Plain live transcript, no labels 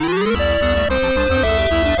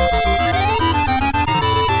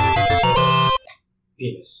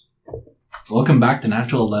Welcome back to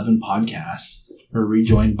Natural 11 Podcast. We're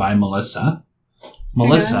rejoined by Melissa.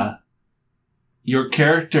 Melissa, your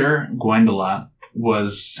character, Gwendola,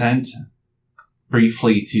 was sent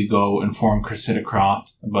briefly to go inform Cressida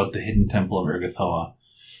Croft about the hidden temple of Ergothoa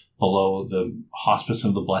below the Hospice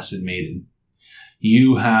of the Blessed Maiden.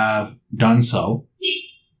 You have done so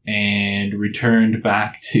and returned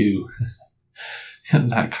back to...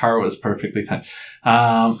 that car was perfectly timed.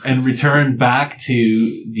 And returned back to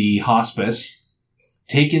the hospice,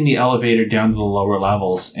 taken the elevator down to the lower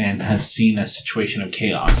levels, and have seen a situation of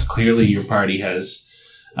chaos. Clearly, your party has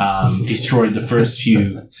destroyed the first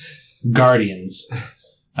few guardians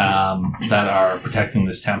that are protecting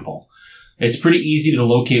this temple. It's pretty easy to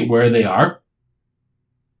locate where they are,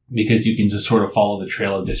 because you can just sort of follow the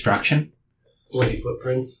trail of destruction. Bloody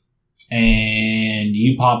footprints. And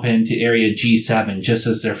you pop into area G7 just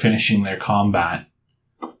as they're finishing their combat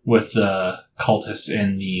with the cultists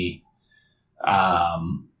and the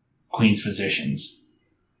Queen's physicians.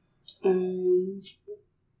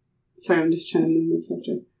 Sorry, I'm just trying to move my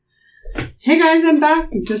character. Hey guys, I'm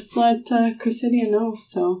back. Just let Cressida know.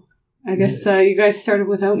 So I guess you guys started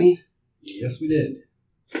without me. Yes, we did.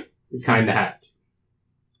 We kind of had to.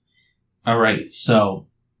 All right, so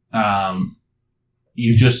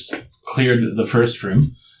you just cleared the first room.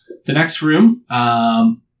 The next room,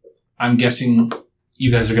 I'm guessing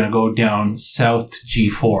you guys are going to go down south to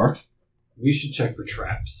G4. We should check for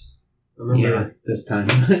traps. Remember, this time.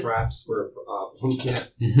 traps were a problem.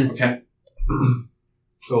 Yeah. Okay.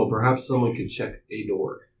 So perhaps someone could check a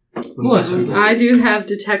door. Listen, I do have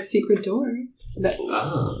detect secret doors.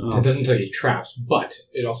 It doesn't tell you traps, but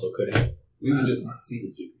it also could help. We can just see the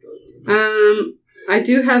secret doors. I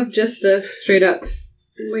do have just the straight up.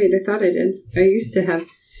 Wait, I thought I did. I used to have.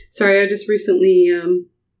 Sorry, I just recently Isn't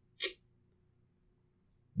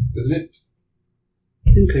it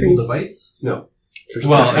increased. stable device? No.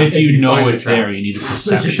 Well, if you know find it's the trap. there, you need a Just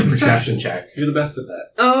a perception perception check. You're the best at that.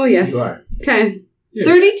 Oh yes. You are. Okay. Yeah.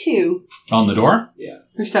 32 on the door. Yeah.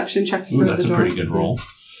 perception checks Ooh, for that's the a door. pretty good roll.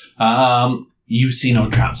 You see no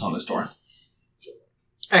traps on this door. So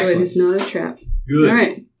it Excellent. is not a trap. Good. All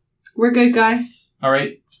right, we're good, guys. All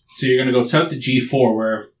right. So you're going to go south to G4,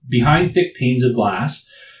 where behind thick panes of glass,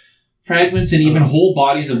 fragments and even whole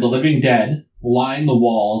bodies of the living dead line the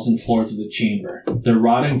walls and floors of the chamber. Their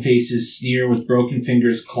rotting faces sneer with broken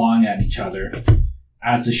fingers clawing at each other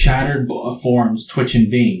as the shattered forms twitch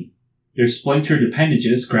in vain, their splintered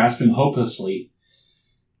appendages grasping hopelessly.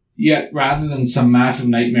 Yet, rather than some massive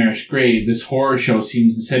nightmarish grave, this horror show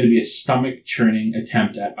seems instead to be a stomach-churning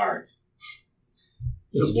attempt at art.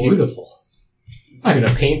 It's beautiful. I'm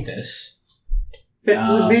going to paint this.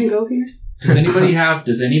 Was Van Gogh here? Does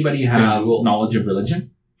anybody have Cool. knowledge of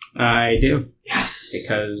religion? I do. Yes.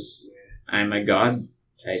 Because I'm a god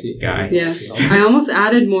type guy. Yeah. I almost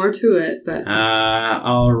added more to it, but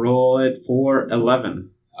I'll roll it for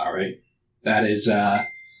 11. All right. That is,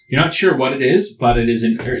 you're not sure what it is, but it is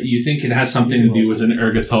you think it has something to do with an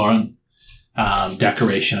Ergothoran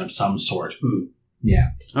decoration of some sort.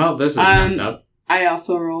 Yeah. Oh, this is messed up. I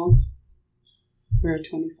also rolled for a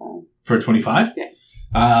 25. For a 25? Yeah.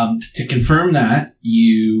 To confirm that,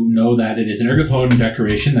 you know that it is an Ergothoran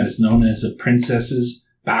decoration that is known as a princess's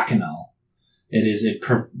bacchanal. It is a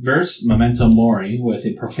perverse memento mori with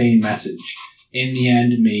a profane message. In the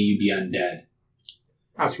end, may you be undead.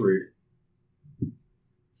 That's rude.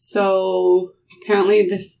 So apparently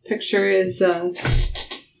this picture is a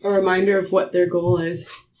reminder of what their goal is.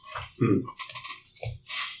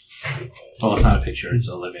 Well, it's not a picture, it's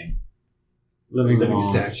a living Living walls.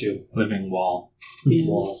 statue. living wall. Yeah.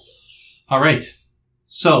 Wall. All right.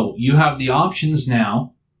 So you have the options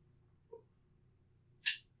now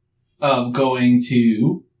of going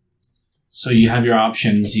to. So you have your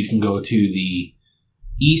options. You can go to the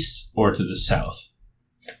east or to the south.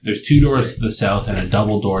 There's 2 doors to the south and a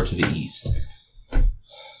double door to the east.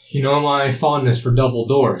 You know my fondness for double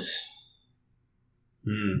doors.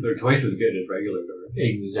 They're twice as good as regular doors.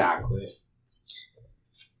 Exactly.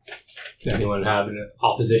 Does anyone have an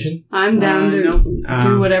opposition I'm down to Nope.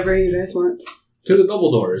 do whatever you guys want. to the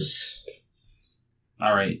double doors?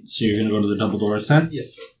 All right. So you're going to go to the double doors then?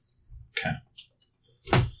 Yes, sir. Okay.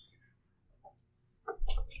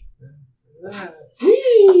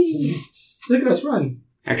 Whee! Look at us run.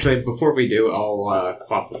 Actually, before we do, I'll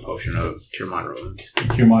quaff the potion of Cure Moderate Wounds.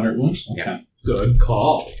 Cure moderate wounds? Okay. Yeah. Good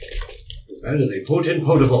call. That is a potent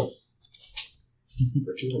potable.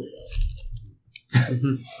 For $200.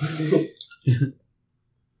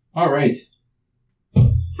 All right.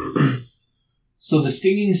 So the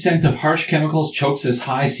stinging scent of harsh chemicals chokes this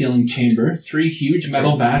high-ceiling chamber. 3 huge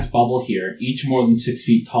metal vats bubble here, each more than 6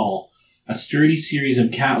 feet tall. A sturdy series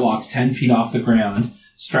of catwalks 10 feet off the ground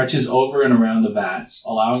stretches over and around the vats,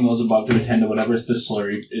 allowing those above to attend to whatever the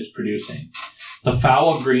slurry is producing. The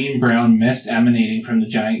foul green-brown mist emanating from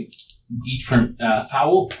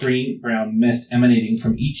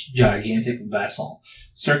each gigantic vessel.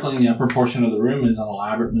 Circling the upper portion of the room is an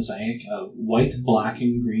elaborate mosaic of white, black,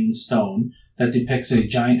 and green stone that depicts a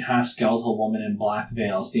giant half-skeletal woman in black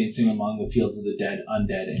veils dancing among the fields of the dead,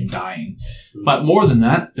 undead, and dying. But more than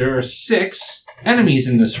that, there are 6 enemies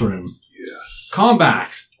in this room. Yes.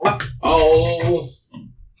 Combat! Uh-oh,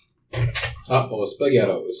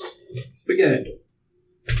 spaghettos. Spaghetti.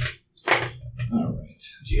 Alright.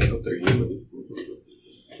 Gee, I hope they're human.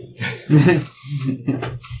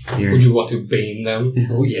 Would you want to bane them?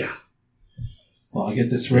 Oh, yeah. While I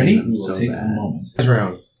get this ready, I'm we'll so take bad. a moment. This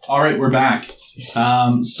round. Alright, we're back.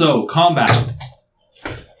 So, combat.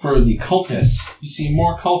 For the cultists, you see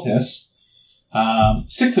more cultists.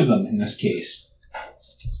 6 of them in this case.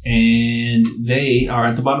 And they are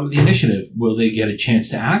at the bottom of the initiative. Will they get a chance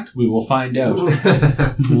to act? We will find out.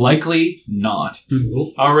 Likely not. We'll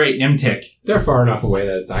see. Alright, Nimtik. They're far enough away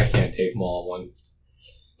that I can't take them all at one.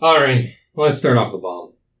 Alright, let's start off with a bomb.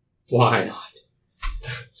 Why not?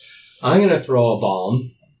 I'm going to throw a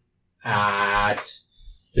bomb at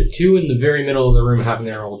the 2 in the very middle of the room having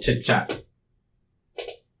their old chit-chat.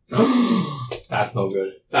 That's no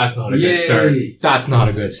good. That's not a Yay. good start. That's not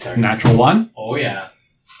a good start. Natural 1. Oh, yeah.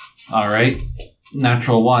 Alright.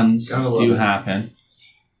 Natural 1s Gotta love do it. happen.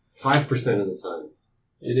 5% of the time.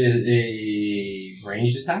 It is a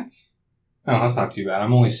ranged attack? Oh, that's not too bad.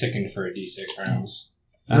 I'm only sickened for a d6 rounds.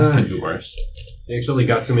 That could be worse. You actually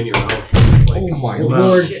got some in your mouth. It's like, Oh my wow,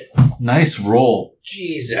 lord. shit. Nice roll.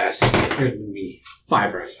 Jesus. Scared of me.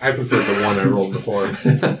 5 rounds. I prefer the one I rolled before.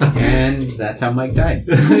 And that's how Mike died.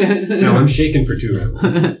 No, I'm shaking for 2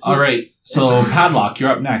 rounds. Alright, so Padlock,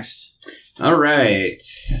 you're up next. All right.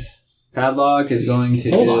 Padlock is going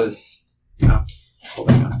to Hold on. just... Oh,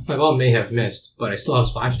 holding on. My bomb may have missed, but I still have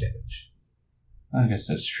splash damage. I guess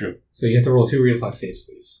that's true. So you have to roll 2 reflex saves,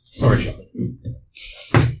 please. Sorry, Sean.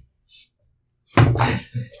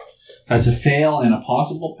 Has a fail and a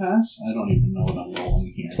possible pass? I don't even know what I'm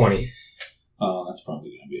rolling here. 20. Oh, that's probably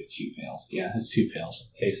going to be a 2 fails. Yeah, it has 2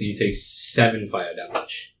 fails. Okay, so you take 7 fire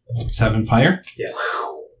damage. 7 fire? Yes.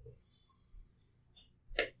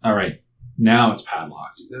 Alright, now it's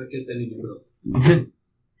Padlock. Do not get that in your mouth.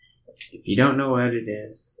 If you don't know what it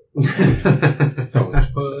is... Don't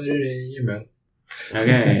put it in your mouth.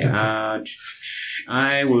 Okay,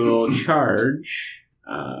 I will charge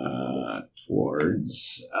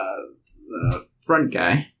towards the front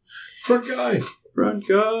guy. Front guy. Front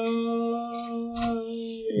guy!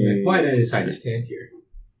 Why did I decide to stand here?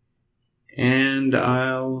 And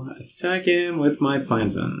I'll attack him with my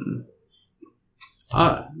Planson.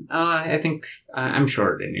 I think I'm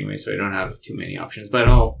short anyway, so I don't have too many options, but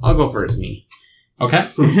I'll go for his knee. Okay.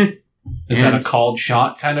 Is that a called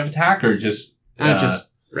shot kind of attack, or just...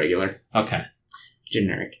 Just regular. Okay.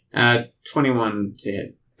 Generic. 21 to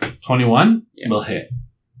hit. 21 Yeah. will hit.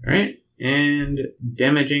 Alright? And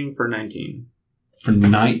damaging for 19. For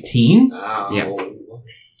 19, Ow. Yeah.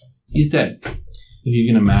 he's dead. If you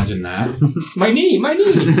can imagine that. My knee!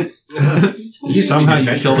 Somehow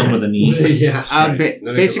you killed him with a knee. Yeah.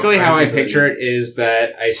 Basically, how I picture it. it is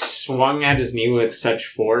that I swung at his knee with such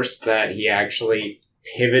force that he actually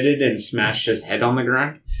pivoted and smashed his head on the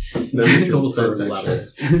ground. That makes total sense, actually.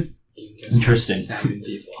 Interesting. Stabbing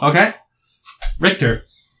people. Okay. Richter.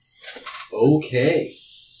 Okay.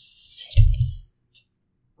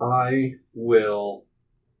 I will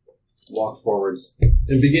walk forwards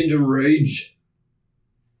and begin to rage.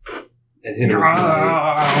 And hit him with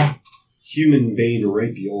my human bane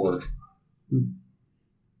rapier.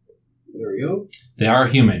 There we go. They are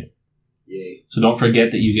human. Yay. So don't forget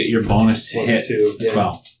that you get your bonus to Plus hit 2, as yeah.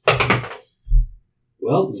 well.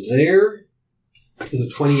 Well, there is a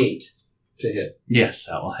 28 to hit. Yes,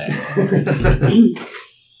 that will hit.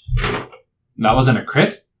 That wasn't a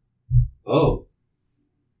crit? Oh,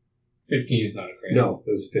 15 is not a crit. no, it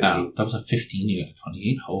was 15. Oh, that was a 15. You got a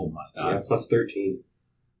 28. Oh my god. Yeah, plus 13.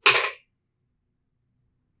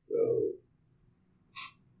 So,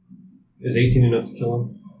 is 18 enough to kill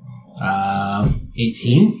him?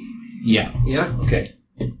 18? Yeah. Yeah. Okay.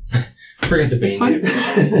 Forget the This bane one?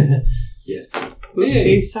 damage. Yes.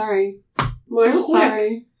 Oopsie, sorry. So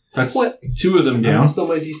sorry. That's What? 2 of them I down. lost all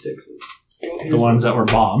my d6s. The ones that were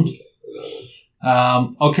bombed.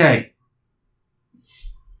 Okay.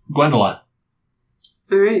 Gwendola.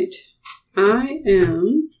 Alright. I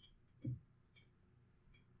am...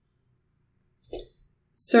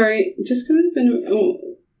 Sorry, just because it's been... Oh,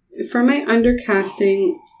 for my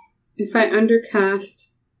undercasting, if I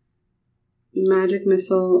undercast magic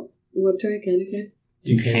missile, what do I get again?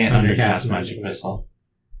 You can't undercast magic missile.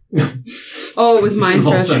 Oh, it was Mind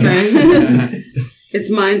All Thrust, of a right?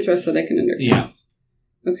 It's Mind Thrust that I can undercast.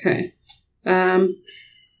 Yeah. Okay.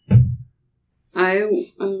 I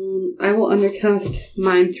will undercast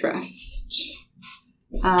Mind Thrust.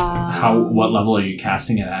 What level are you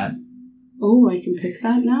casting it at? Oh, I can pick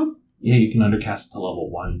that now? Yeah, you can undercast it to level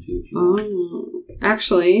 1 too if you want. Oh.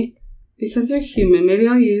 Actually, because they're human, maybe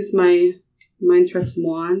I'll use my Mind Thrust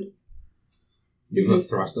wand. You have a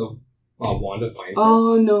thrust of wand of mind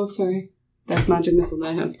Oh, no, sorry. That's magic missile that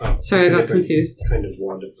I have. Oh, Sorry, it's I a got different confused. Kind of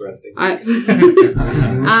wand of thrusting.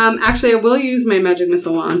 Actually, I will use my magic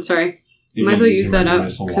missile wand. Sorry. You Might as can well use use your that up,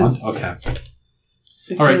 missile wand. 'cause-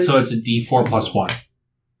 Okay. Alright, so it's a D4 plus 1.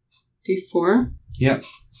 D4. Yep.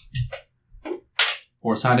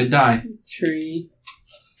 Four-sided die. 3.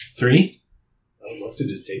 3? I'd love to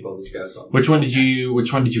just take all these guys on. Which one did you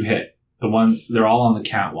hit? The one, they're all on the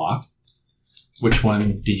catwalk. Which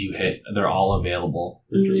one did you hit? They're all available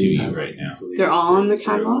to you right now. They're all on the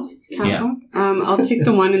catwalk? Catwalk? I'll take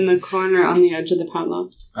the one in the corner on the edge of the padlock.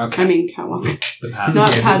 Okay. I mean, catwalk. The padlock.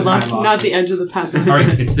 Not The edge of the padlock, padlock. not the edge of the padlock.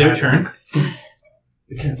 Alright, it's their turn.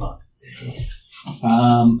 The catwalk.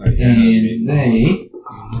 And they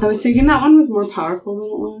I was thinking that one was more powerful than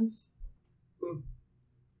it was.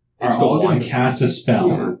 are all going to cast a spell.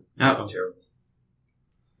 Yeah. That's terrible.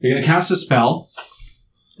 They're going to cast a spell,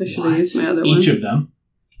 I should have used my other each one. of them,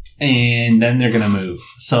 and then they're going to move.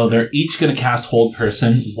 So they're each going to cast Hold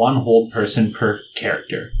Person, one Hold Person per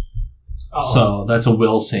character. So that's a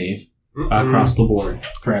will save across the board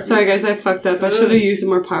for everyone. Sorry guys, I fucked up. I should have used a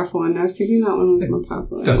more powerful one. I was thinking that one was more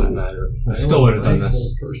powerful than it Doesn't was. matter. I still would have done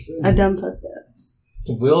this. I done fucked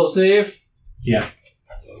up. Will save? Yeah.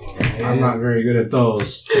 I'm not very good at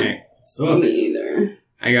those. Okay. Me Sucks. either.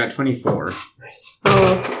 I got 24.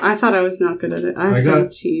 Oh, I thought I was not good at it. I have I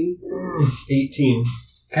got- 17. 18.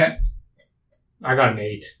 Okay. I got an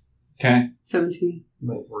 8. Okay. 17.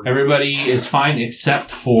 Might work. Everybody is fine except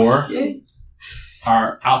for Yay.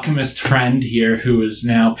 our alchemist friend here who is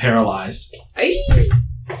now paralyzed.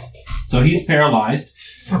 So he's paralyzed.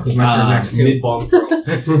 Fuck was my turn next to? Mid-bomb throw.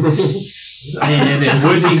 And it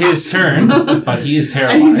would be his turn, but he is And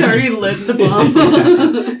paralyzed. he's already lit the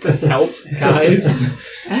bomb. Help, guys.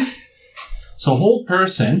 So Hold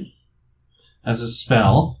Person, as a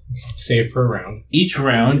spell, Save per round. each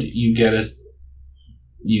round you get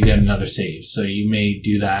another save. So you may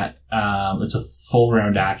do that. It's a full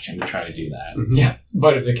round action to try to do that. Yeah.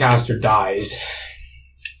 But if the caster dies,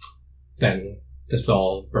 then the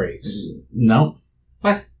spell breaks. No.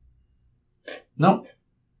 What? No.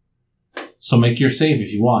 So make your save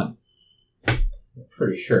if you want.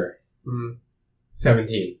 Pretty sure. Mm.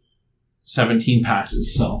 17. 17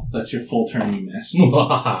 passes, so that's your full turn you miss.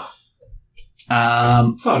 Thought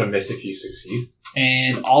Um, a miss if you succeed.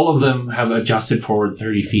 and all of them have adjusted forward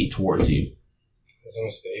 30 feet towards you. That's a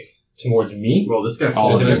mistake. Towards me? Well, this guy All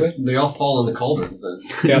falls of in. them? They all fall in the cauldrons then.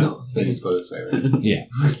 Yeah. No, they just go this way, right? Yeah.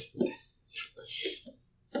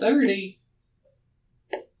 30.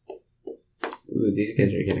 Ooh, these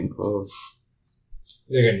guys are getting close.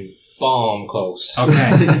 They're getting bomb close. Okay.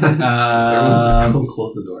 Everyone just go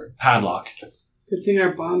close the door. Padlock. Good thing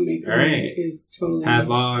our bomb maker Alright. is totally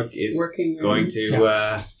Padlock is working. going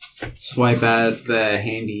to swipe at the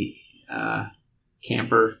handy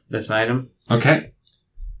camper beside him. Okay.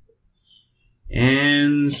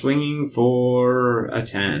 And swinging for a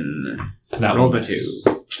 10. That Roll one the miss.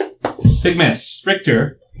 2. Big miss.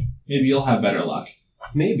 Richter, maybe you'll have better luck.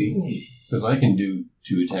 Maybe. Because I can do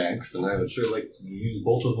 2 attacks, and I would sure like to use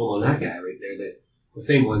both of them on that guy right there. The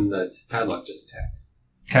same one that Padlock just attacked.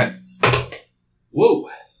 Okay. Whoa!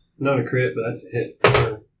 Not a crit, but that's a hit.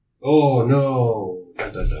 Oh no!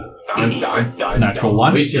 Dun, dun, dun. Natural At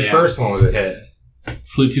one. least your first one was a hit.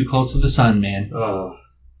 Flew too close to the sun, man.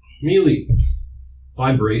 Melee.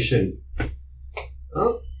 Vibration.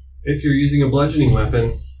 Oh, if you're using a bludgeoning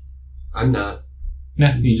weapon, I'm not.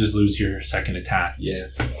 Yeah, you just lose your second attack. Yeah.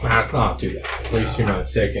 That's not too bad. At least you're not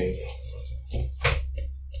sick and...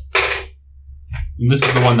 And this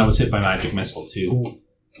is the one that was hit by magic missile too.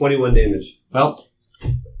 21 damage. Well,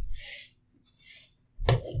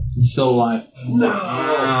 he's still alive.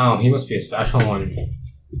 Wow, he must be a special one.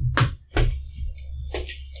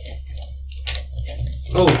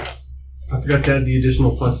 Oh, I forgot to add the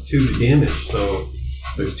additional +2 to damage, so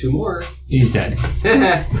there's 2 more. He's dead.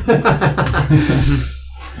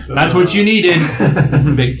 That's what you needed.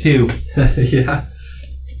 Big 2. Yeah.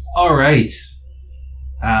 All right.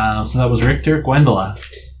 So that was Richter. Gwendola.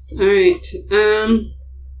 Alright.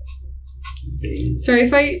 Sorry,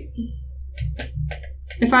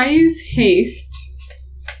 if I use haste,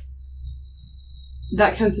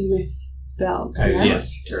 that counts as my spell, As correct?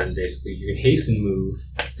 your turn, basically. You can haste and move.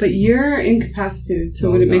 But you're incapacitated, so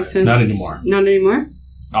No, would it make not- sense? not anymore. Not anymore?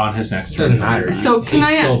 On his next It turn. doesn't matter. So can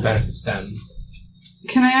haste I- still benefits them.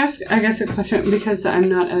 Can I ask, I guess, a question? Because I'm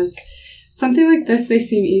not as... Something like this, they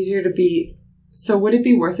seem easier to beat. So would it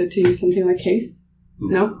be worth it to use something like haste?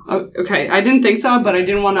 No? Oh, okay. I didn't think so, but I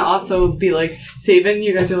didn't want to also be like, saving.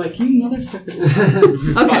 You guys are like, you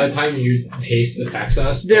motherfucker. By Okay. the time you haste affects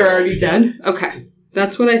us, They're already dead? Okay.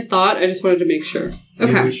 That's what I thought. I just wanted to make sure.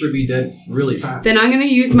 Okay. We should be dead really fast. Then I'm going to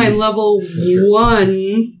use my level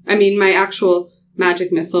 1, my actual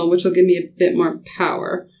magic missile, which will give me a bit more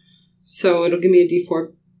power. So it'll give me a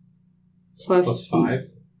d4 plus 5 at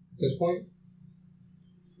this point.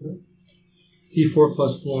 D4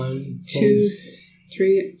 plus 1. 2,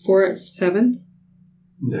 3, 4, 7.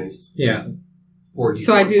 Nice. Yeah. 4d4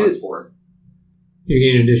 So I do- plus 4. You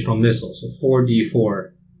gain an additional missile, so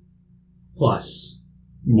 4d4 plus.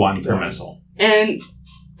 1 per missile. And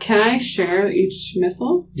can I share each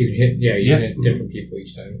missile? You can hit, you Yeah. can hit different people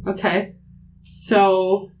each time. Okay.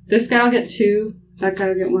 So this guy will get 2, that guy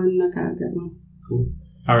will get 1, that guy will get 1.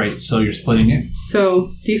 Alright, so you're splitting it. So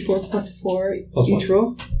d4 plus 4 Plus each one.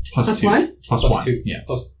 roll. Plus 2. 1? Plus Plus 1. 2. Yeah.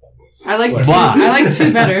 Plus, I like Blah. 2. I like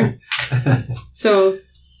 2 better. So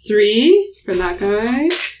 3 for that guy.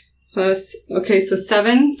 Plus, okay, so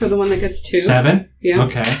 7 for the one that gets 2. 7? Yeah.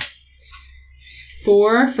 Okay.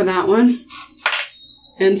 4 for that one.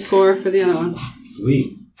 And 4 for the other one.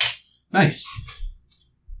 Sweet. Nice.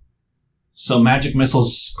 So magic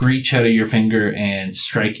missiles screech out of your finger and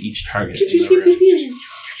strike each target. in the room.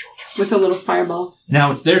 With a little fireball.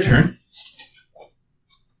 Now it's their turn.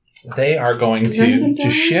 They are going None of to them just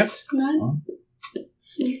die? shift. None?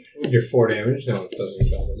 you're 4 damage? No, it doesn't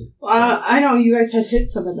kill them. I know, you guys had hit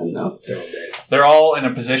some of them though. They're all dead. They're all in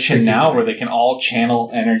a position now where they can all channel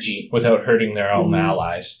energy without hurting their own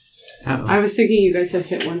allies. I was thinking you guys had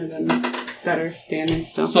hit one of them that are standing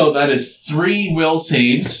still. So that is 3 will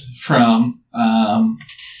saves from,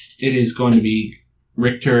 it is going to be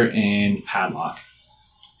Richter and Padlock.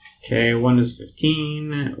 Okay, 1 is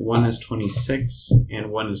 15, 1 is 26,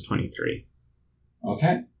 and 1 is 23.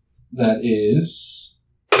 Okay. That is...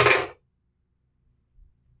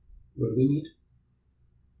 What do we need?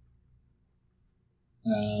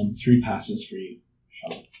 3 passes for you,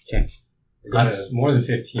 Sean. That's more than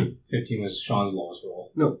 15. 15 was Sean's lowest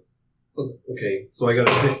roll. Okay, so I got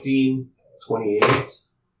a 15, 28,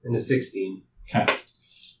 and a 16. Okay.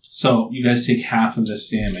 So you guys take half of this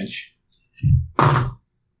damage.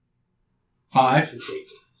 5.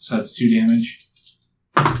 So that's 2 damage.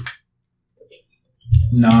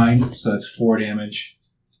 9. So that's 4 damage.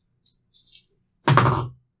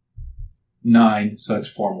 9. So that's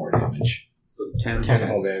 4 more damage. So 10. 10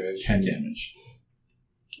 whole damage. 10 damage.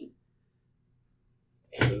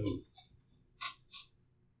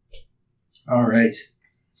 All right.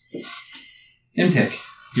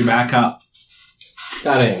 Imtik, you're back up.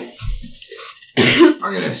 Got it.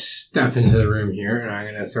 I'm going to step into the room here and I'm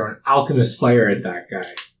going to throw an alchemist fire at that guy.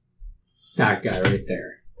 That guy right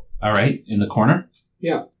there. All right, in the corner.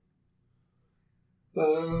 Yeah.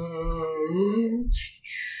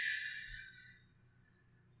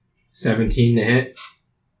 17 to hit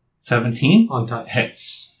 17 on touch.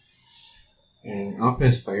 hits. And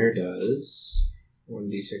alchemist fire does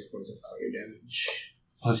 1d6 points of fire damage.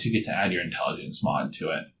 Plus, you get to add your intelligence mod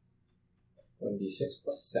to it. 1d6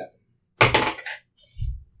 plus 7.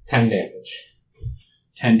 10 damage.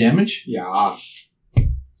 10 damage. Yeah.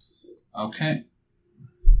 Okay.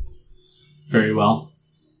 Very well.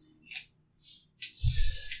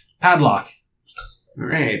 Padlock.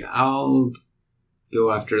 Alright, I'll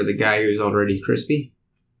go after the guy who's already crispy.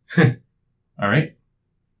 All right.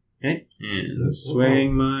 Okay, and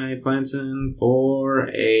swing my Planson for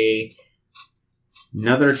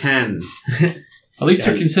another 10. At least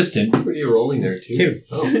you're consistent. What are you rolling there, too? 2.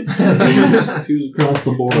 Oh. Who's across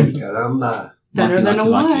the board? Caramba. Better than a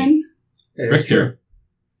 1. Richter.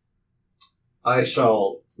 I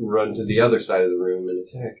shall run to the other side of the room and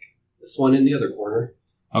attack this one in the other corner.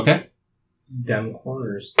 Okay. Them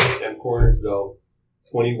corners. Damn corners, though.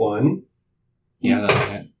 21. Yeah, that's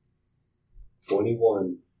it.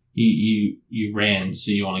 21. You ran,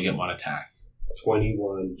 so you only get 1 attack.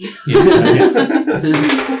 21. Yeah, that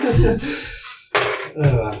hits.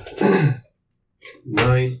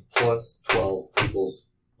 9 plus 12 equals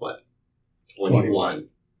what? 21.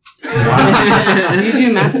 You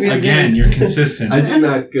do math really Again, you're consistent. I do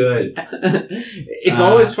not good. It's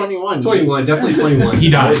always 21. 21, definitely 21. He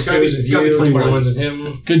dies. It's gotta be 21. 21's with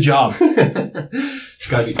him. Good job. It's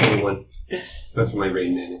gotta be 21. That's what my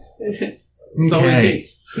rating is. Okay.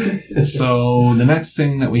 So the next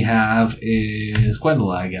thing that we have is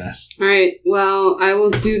Gwendola, I guess. Alright, well, I will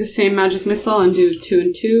do the same magic missile and do 2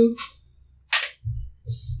 and 2.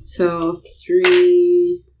 So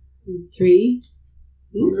 3 and 3.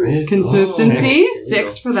 Nice. Consistency. Oh,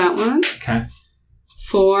 6 for that one. Okay.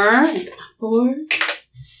 4 and 4.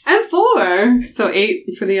 And 4. So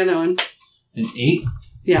 8 for the other one. An 8.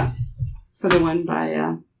 Yeah. For the one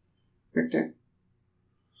by Richter.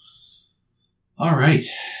 All right.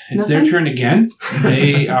 It's their Nothing? turn again.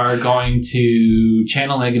 They are going to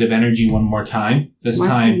channel negative energy one more time. This Why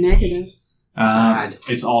time, is it negative?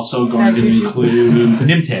 it's also going to include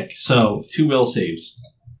Nimtic. So 2 will saves.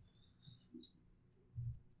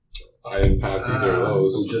 I didn't pass either of I'm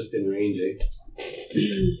those. just in range,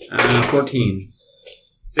 eh? 14.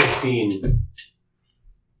 16.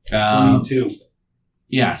 22.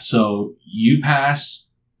 Yeah. So you pass.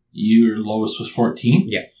 Your lowest was 14.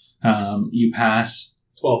 Yeah. You pass.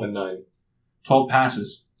 12 and 9. 12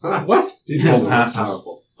 passes. What? These Twelve guys are passes.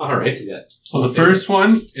 powerful. Alright. So the first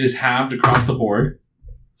one is halved across the board.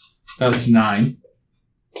 That's 9.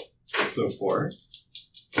 So 4.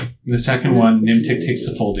 The second one, Nimtic takes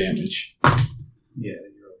the full damage. Yeah,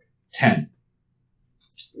 10.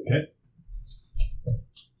 okay.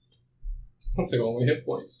 That's like only hit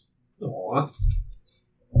points. Aw.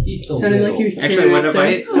 He's so Sounded little. like he was Actually, tearing would up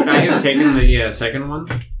I have taken the second one?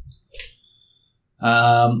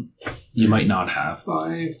 You might not have.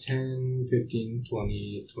 5, 10, 15,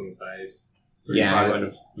 20, 25. Yeah, I would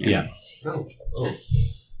have. Yeah. Oh.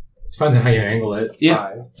 Depends on how you angle it. Yeah.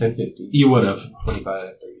 5, 10, 50. You would have. 25,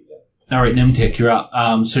 30. Yeah. All right, Nimtic, you're up.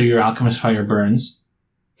 So your Alchemist Fire burns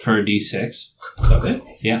for a d6. Does it?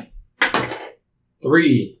 Yeah.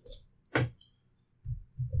 3.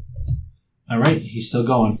 All right, he's still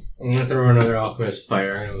going. I'm gonna throw another Alchemist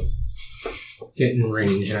Fire. I'm gonna get in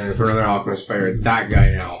range and I'm gonna throw another Alchemist Fire at that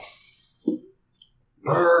guy now.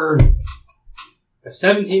 Burn! A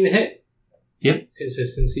 17 to hit. Yep.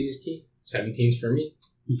 Consistency is key. 17's for me.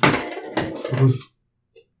 It's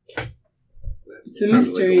a Sounded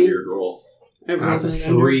mystery. Like a weird roll. That's a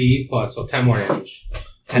 3 plus, so 10 more damage.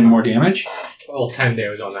 10 more damage. Well, 10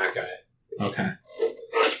 damage on that guy. Okay.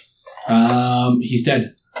 He's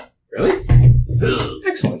dead. Really?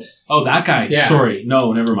 Excellent. Oh, that guy. Yeah. Sorry.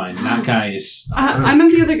 No, never mind. That guy is... I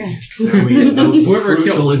meant the other guy. Now we get no Whoever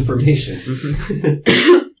crucial killed- information.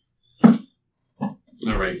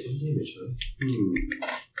 All right. Damage, huh?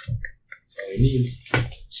 That's all he needs.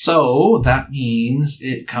 So that means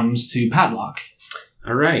it comes to Padlock.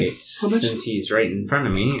 All right. How much- Since he's right in front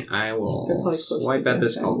of me, I They're will probably close swipe to at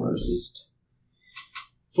this that. cultist.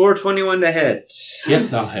 421 to hit. Yep,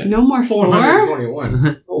 that'll hit. No more 4?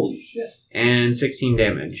 421. Holy shit. And 16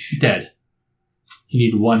 damage. Dead.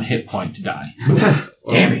 You need 1 hit point to die.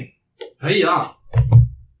 Damn it. Hey-ya.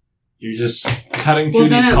 You're just cutting Well, through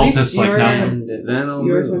these then at least cultists like you're- nothing. And then I'll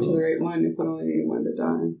Yours move. went to the right one. If it only needed one to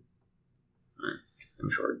die. I'm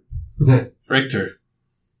short. Richter.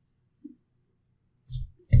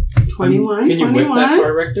 21? Can you whip 21? that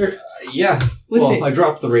far, Richter? Yeah. With Well, it. I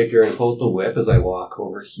drop the rapier and pull out the whip as I walk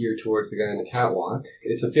over here towards the guy in the catwalk.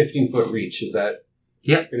 It's a 15-foot reach. Is that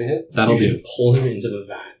Yep. gonna hit? That'll You do. should pull him into the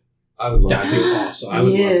vat. I would love That'd to. be awesome. I would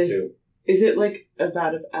love Yes. to. Is it like a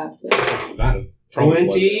vat of acid? Vat of probably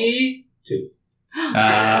 22.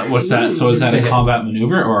 What's that? So is that a combat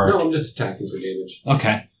maneuver or? No, I'm just attacking for damage.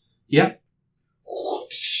 Okay. Yep.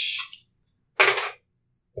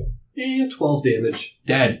 And 12 damage.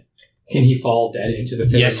 Dead. Can he fall dead into the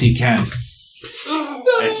pit? Yes, he can.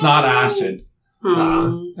 It's not acid.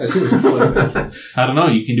 Oh. I assume it's flavor. I don't know.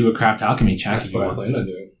 You can do a craft alchemy check That's if you what I want. plan on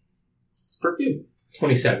doing. It's perfume.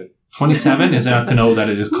 27. 27 is enough to know that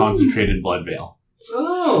it is concentrated blood veil.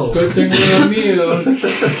 Oh. Good thing we're on meal.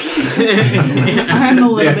 I'm a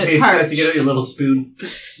little Yeah, bit taste parched. test. You get out your little spoon.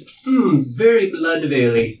 Very blood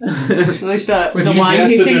veil-y. Like the You wine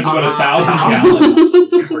guessed he it, thinks. there's about 1,000 gallons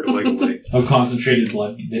Ooh. of concentrated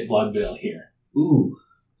blood veil here.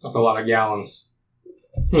 That's a lot of gallons.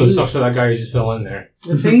 Really sucks for that guy who just fell in there.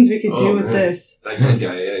 The things we could do Oh, with man. this. That good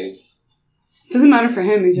guy, yeah, he's Doesn't matter for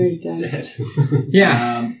him. He's already dead. dead.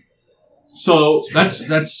 Yeah. So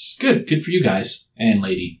that's good. Good for you guys and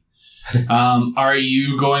lady. Are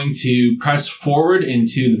you going to press forward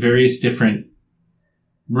into the various different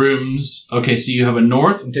rooms? Okay, so you have a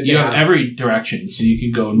north. Did You they have have- every direction. So you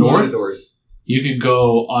could go North north. doors. You could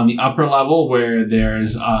go on the upper level where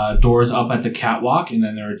there's doors up at the catwalk, and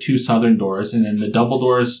then there are 2 southern doors, and then the double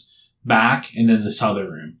doors back, and then the southern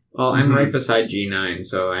room. Well, I'm right beside G9,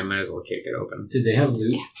 so I might as well kick it open. Did they have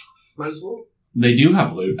loot? Might as well. They do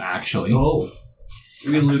have loot, actually. Oh.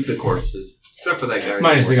 We loot the corpses. Except for that guy.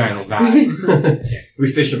 Minus the guy in the vat. We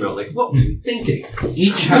fish him out like, what were you thinking?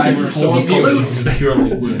 Each had So 4 close. pure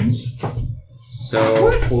loot wounds. So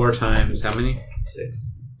 4 times how many?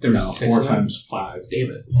 6. There's No, 6 4 of them? times 5. Damn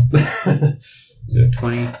it. Is it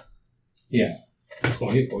 20? Yeah.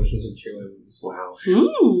 20 potions of cure wounds. Wow.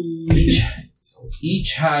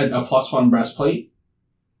 Each had a +1 breastplate.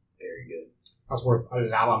 Very good. That's worth a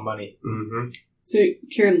lot of money. Mm-hmm. So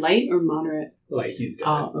cure light or moderate? Like, He's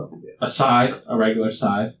got it. Oh, Yeah. A scythe, a regular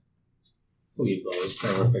scythe. leave those.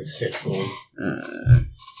 They're worth like 6 gold.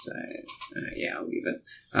 Yeah, I'll leave it.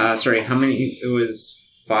 Sorry, how many? It was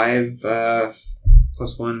 5 +1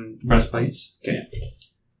 Breastplates. Okay.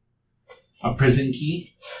 A prison key.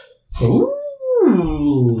 Ooh.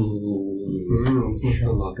 This must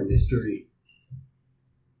unlock a mystery.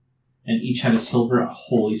 And each had a silver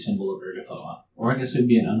holy symbol of Urgathoa. Or I guess it would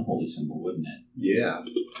be an unholy symbol, wouldn't it? Yeah.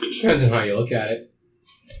 Depends on how you look at it.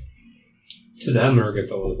 To them,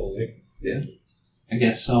 Urgathoa is holy. I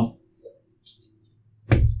guess so.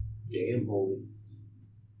 Damn holy.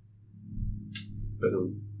 But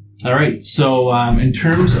Alright, so in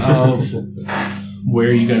terms of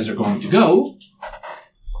where you guys are going to go,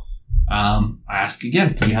 I ask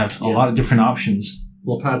again. You have a lot of different options.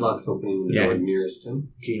 well, Padlock's opening the door nearest him.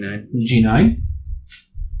 G9. G9.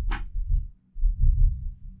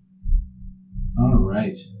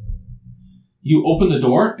 Alright. You open the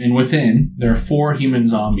door, and within, there are 4 human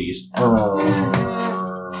zombies. Should've thought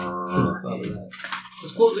of that.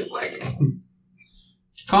 Just close it quick.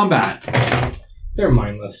 Combat. They're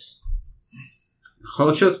mindless.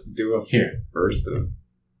 I'll just do a Here. burst of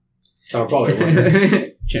That'll probably work.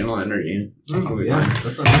 channel energy. Yeah,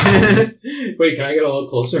 that's not Wait, can I get a little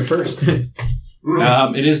closer first?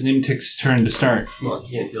 It is Nimtic's turn to start. Well,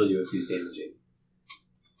 he can't heal you if he's damaging.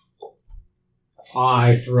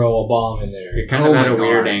 I throw a bomb in there. You're kind Oh of at my a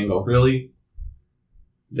weird God. angle. Really?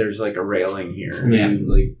 There's like a railing here. Yeah.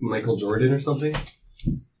 Like Michael Jordan or something?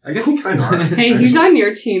 I guess you kind of are. Hey, he's on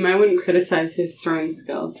your team. I wouldn't criticize his throwing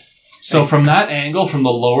skills. So from that angle, from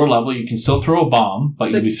the lower level, you can still throw a bomb, but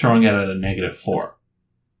you'll be throwing it at a -4.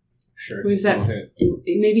 Sure. What is that? I'll hit.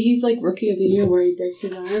 Maybe he's like Rookie of the Year where he breaks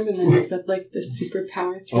his arm and then he's got like the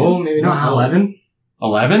superpower through. Oh, maybe not. No. 11?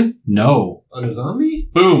 11? No. On a zombie?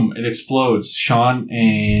 Boom! It explodes. Sean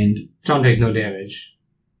John takes no damage.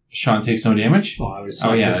 takes no damage? Well, I would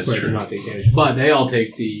Oh, yeah, just that's square true. to not take damage. But they all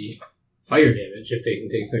take the fire damage if they can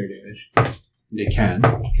take fire damage. They can.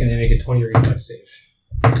 Can they make a 20 reflex save?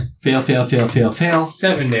 Fail, fail, fail, fail, fail.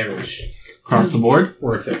 7 damage. Across the board.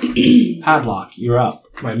 Worth it. Padlock, you're up.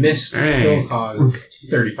 My miss Hey. still caused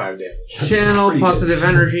 35 damage. Channel pretty positive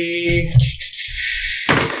energy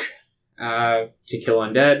to kill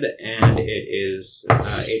undead, and it is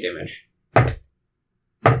 8 damage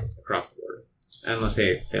across the board, unless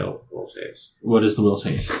they fail will saves. What is the will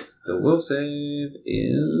save? The will save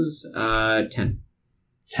is 10.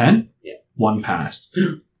 10? Yeah. 1 passed.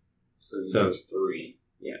 So it's 3.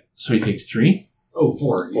 So he takes 3. Oh,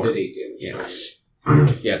 4. You 4. did 8 damage. Yeah. Sorry.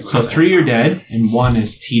 Yeah. It's So 3 are dead, and 1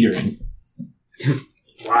 is teetering.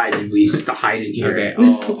 Why did we hide in here? Okay,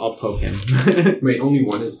 I'll poke him. Wait, only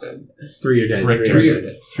 1 is dead. 3 are dead. Richter. 3 are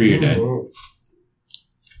dead. 3 are dead. Oh.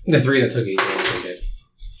 The 3 that took 8 damage are dead.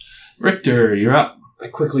 Richter, you're up. I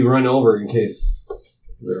quickly run over in case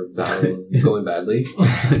their battle is going badly.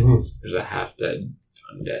 There's a half dead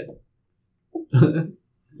undead.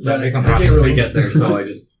 That make them I half can't really healed. get there, so I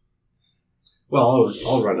just... Well,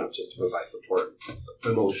 I'll run up just to provide support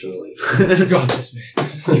emotionally. You got this, man.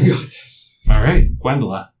 You got this. Alright,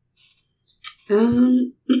 Gwendola.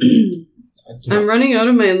 I'm running out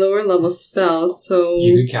of my lower level spells, so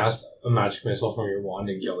You could cast a magic missile from your wand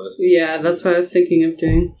and kill this. yeah, that's what I was thinking of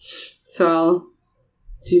doing. So I'll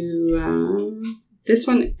do this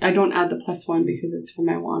one. I don't add the +1 because it's for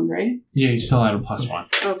my wand, right? Yeah, you still had a +1.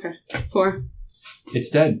 Okay, 4. It's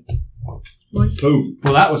dead. Boom.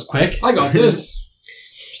 Well, that was quick. I got this.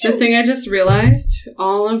 The thing I just realized,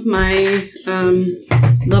 all of my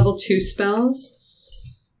level 2 spells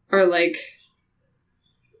are like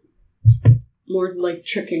more like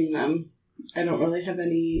tricking them. I don't really have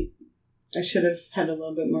any. I should have had a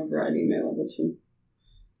little bit more variety in my level 2.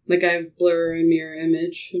 Like I have blur and mirror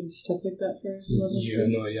image and stuff like that for level You 2. have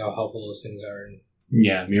no idea how helpful those things are. And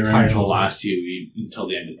Yeah, Mirror Image will last you until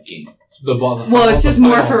the end of the game. Well, it's just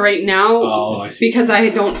more for right now Oh, I see. because I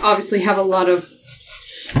don't obviously have a lot of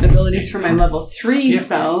abilities for my level 3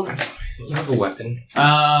 spells. You have a weapon.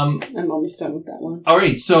 I'm almost done with that one. All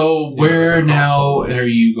right. So where now are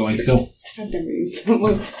you going to go? I've never used that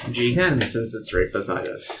one. G10, since it's right beside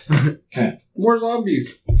us. More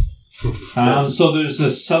zombies. So there's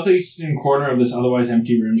the southeastern corner of this otherwise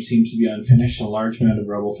empty room seems to be unfinished. A large amount of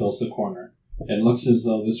rubble fills the corner. It looks as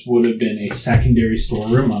though this would have been a secondary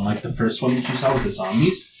storeroom, unlike the first one that you saw with the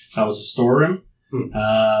zombies. That was a storeroom.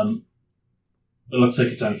 It looks like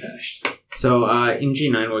it's unfinished. So, in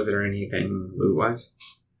G9, was there anything loot-wise?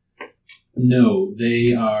 No,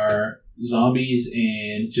 they are zombies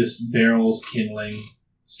and just barrels, kindling,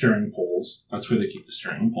 stirring poles. That's where they keep the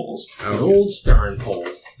stirring poles. An old stirring pole.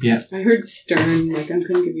 I heard stern, like I'm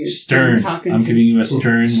going to give you a Stern. talking I'm to. giving you a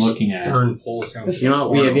stern looking at. Stirring pole sounds. You know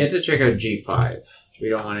what? We have yet to check out G5. We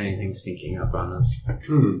don't want anything sneaking up on us.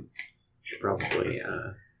 Should probably,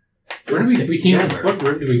 Where did we came? What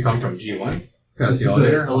room did we come from? G1. That's the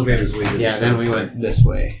elevator. Elevator's way. yeah, then we went this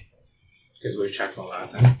way. Because we've checked all that.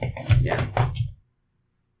 Then Yeah.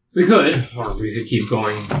 we could, or we could keep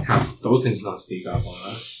going. Have those things not sneak up on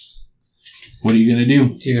us. What are you going to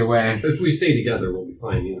do? It's either way. If we stay together, we'll be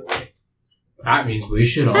fine either way. That means we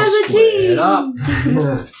should all As a split team. up.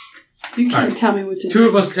 You can't Alright. tell me what to do. Two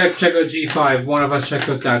of us check out G5. One of us check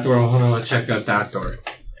out that door. One of us check out that door.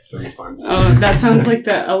 Sounds fun. Oh, that sounds like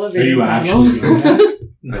the elevator Are you battle. actually doing that?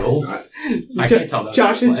 No, Not. I can't tell that.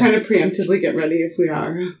 Josh is trying to preemptively get ready if we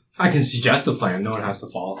are. I can suggest a plan. No one has to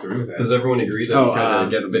follow through with it. Does everyone agree that we kind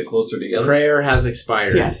of get a bit closer together? Prayer has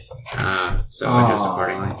expired. Yes. So adjust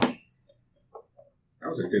accordingly. That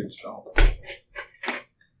was a good spell.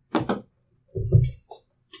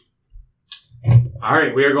 All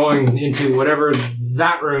right, we are going into whatever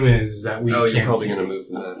that room is that we Oh, can't you're probably see. going to move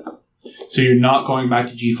from that. So you're not going back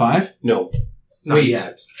to G5? No. Not Wait.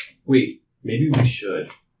 yet. Wait. Maybe we should.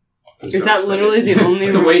 Is that literally the only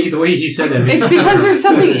The room? way he said that. It's because there's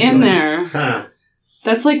something in there. Huh.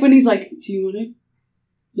 That's like when he's like, do you want to,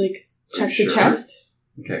 like, check the Sure. chest?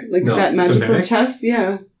 Okay. Like No. that magical mimic? chest?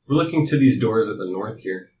 Yeah. We're looking to these doors at the north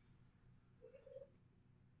here.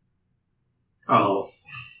 Oh,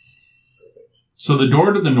 So the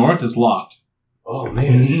door to the north is locked. Oh,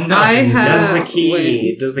 man. I have- Does the key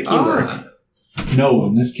wait. does the key work? No,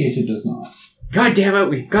 in this case it does not. God damn it,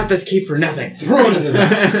 we got this key for nothing. throw it into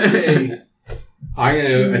that. I'm going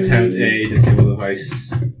to attempt a disable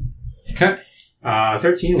device. Okay.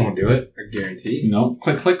 13 won't do it, I guarantee. No.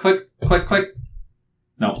 Click, click, click, click, click.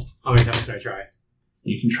 No. How many times can I try?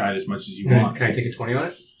 You can try it as much as you Can I, want. can I take a 20 on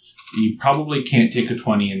it? You probably can't take a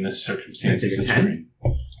 20 in this circumstances Can I that take a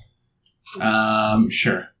you're in.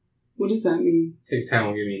 Sure. What does that mean? Take a 10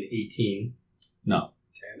 will give me an 18. No.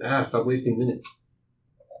 Stop wasting minutes.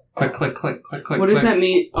 Click, click, click, click, click. What does click. that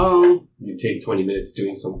mean? Oh. You take 20 minutes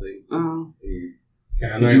doing something. Oh. You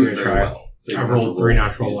Okay, I'm can not do even it going to very try. well. So you I've have to rolled 3 roll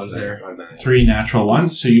natural just ones that there. automatic. 3 natural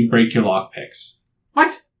ones, so you break your lockpicks. What?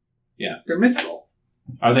 Yeah. They're mythical.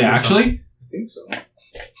 Are they actually? I think so.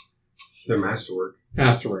 They're masterwork.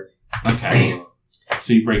 Masterwork. Okay.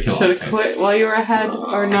 So you break your Should have lockpicks. quit while you were ahead,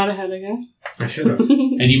 or not ahead, I guess. I should have.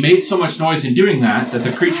 And you made so much noise in doing that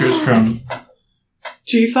the creatures from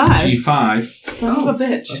G5. G5. Son of a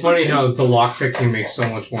bitch. It's funny how the lockpick can make so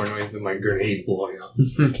much more noise than my grenades blowing up.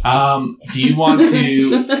 Do you want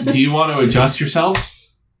to adjust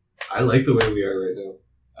yourselves? I like the way we are right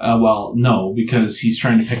now. Well, no, because he's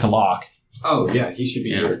trying to pick a lock. Oh, yeah, he should be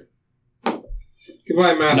Yeah. here.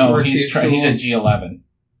 Goodbye, Masterwork. No, he's at G11.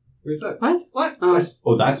 Where's that? What? What?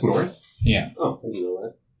 Oh. That's north? Yeah, Oh, I didn't know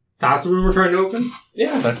that. That's the room we're trying to open?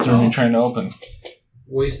 Yeah, that's the room you're trying to open.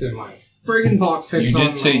 Wasted my friggin' lockpicks You on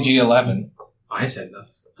did say those. G11. I said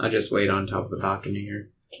nothing. I'll just wait on top of the balcony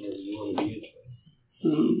here. wherever you want to be.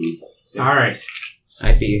 Alright.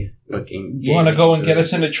 I'd be looking. You want to go and gazing get into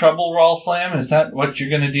us into trouble, Rawl Flam? Is that what you're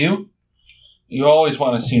going to do? You always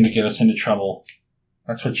want to seem to get us into trouble.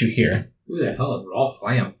 That's what you hear. Who the hell is Rolf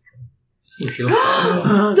Lamb?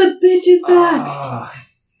 The bitch is back! Ah,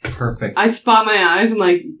 perfect. I spot my eyes. I'm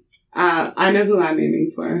like, I know who I'm aiming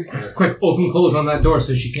for. Quick, open close on that door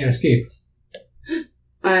so she can't escape.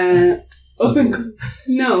 Open.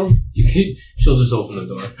 No. She'll just open the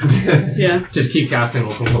door. Yeah. Just keep casting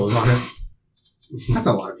open close on it. That's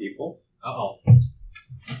a lot of people. Uh-oh.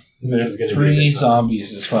 There's gonna be a 3 good time.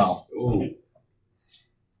 zombies as well. Ooh.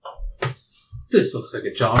 This looks like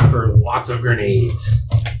a job for lots of grenades.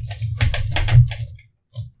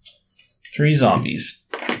 3 zombies.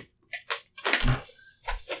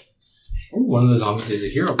 Ooh, one of the zombies is a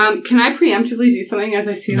hero. Can I preemptively do something as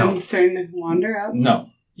I see No. them starting to wander out? No.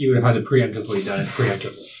 You would have had to preemptively done it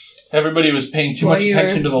preemptively. Everybody was paying too While much you're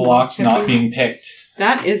attention to the locks not being picked.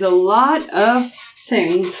 That is a lot of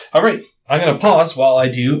things. All right, I'm going to pause while I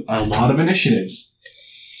do a lot of initiatives.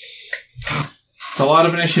 It's a lot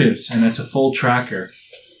of initiatives, and it's a full tracker.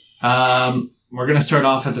 We're going to start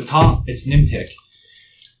off at the top. It's Nimtic.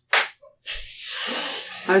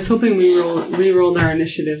 I was hoping we rolled our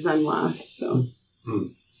initiatives on last, so.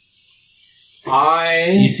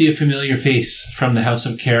 You see a familiar face from the House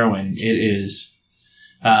of Carowin. It is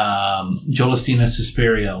Jolestina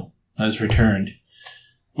Susperio has returned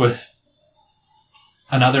with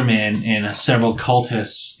another man and several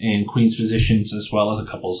cultists and Queen's Physicians, as well as a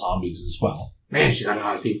couple of zombies as well. Man, she got a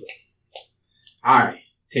lot of people. Alright,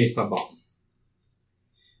 taste my bomb.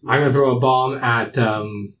 I'm gonna throw a bomb at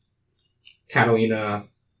Catalina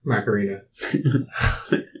Macarena.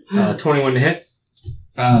 21 to hit.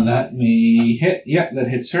 That may hit. Yeah, that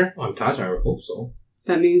hits her. On touch, I would hope so.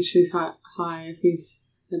 That means she's high if he's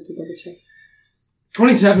had to double check.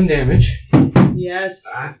 27 damage. Yes.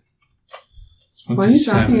 Why are you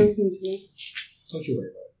dropping everything today? Don't you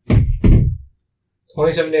worry about it.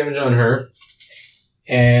 27 damage on her.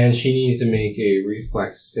 And she needs to make a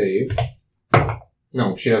reflex save.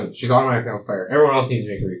 No, she doesn't. She's automatically on fire. Everyone else needs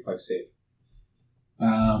to make a reflex save.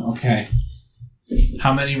 Okay.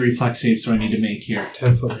 How many reflex saves do I need to make here?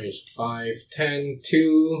 10 foot range. 5, 10,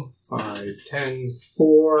 2, 5, 10,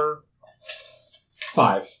 4,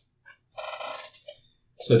 5.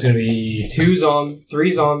 So it's going to be 3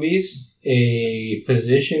 zombies, a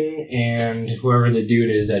physician, and whoever the dude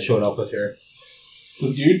is that showed up with her.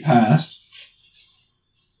 The dude passed.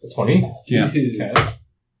 20? Yeah. Okay.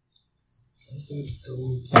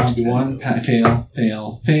 Zombie 1,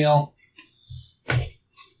 fail.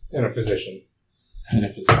 And a physician. And a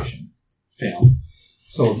physician. Fail.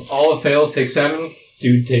 So all the fails take 7,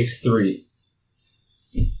 dude takes 3.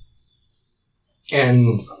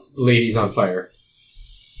 And lady's on fire.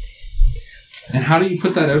 And how do you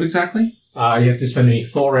put that out exactly? You have to spend a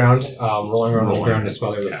full round rolling around the ground to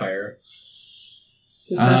smother the fire.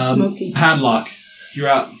 Is that smoky? Padlock, you're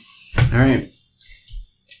up. Alright.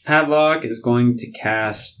 Padlock is going to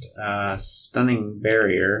cast Stunning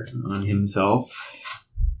Barrier on himself.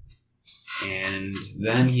 And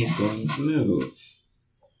then he's going to move.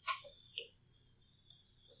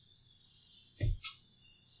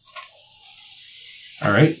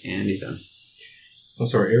 Alright. And he's done. I'm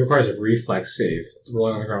sorry, it requires a reflex save.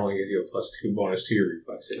 Rolling on the ground only gives you a +2 bonus to your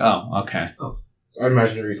reflex save. Oh, okay. I'd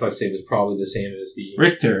imagine the reflex save is probably the same as the...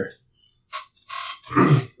 Richter.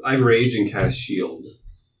 I rage and cast shield.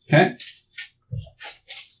 Okay.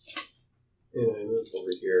 And I move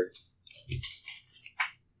over here.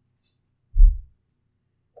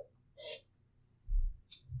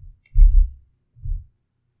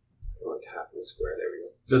 It's kind of like half in the square. There we go.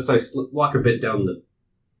 Just I walk a bit down the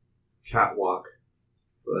catwalk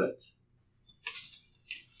so that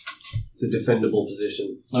it's a defendable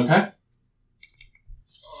position. Okay.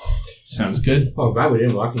 Sounds good. Oh, glad we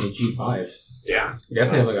didn't walk into G5. Yeah. We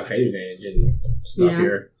definitely have like a height advantage and stuff Yeah.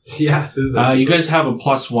 here. Yeah. This is You guys have a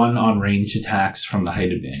 +1 on ranged attacks from the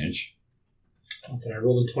height advantage. Okay, I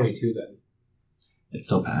rolled a 22 then. It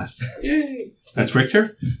still passed. Yay! That's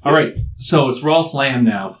Richter? Alright, so it's Rolf Lamb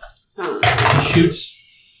now. He shoots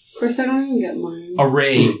Of course, I don't even get mine. a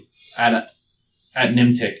ray at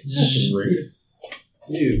Nimtic. That's rude.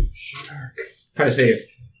 you shark. Kind of safe.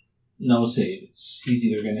 No save. He's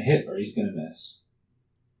either going to hit or he's going to miss.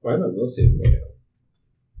 Why am I will save me now?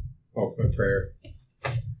 Oh, my prayer.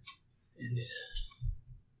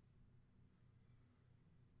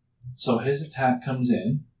 So his attack comes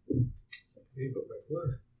in. Hey, but my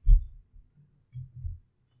blood.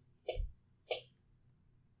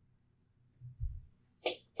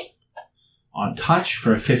 On touch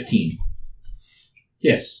for a 15.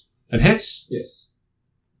 Yes. That hits. Yes.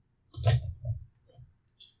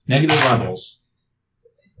 Negative levels.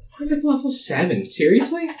 We're like level 7.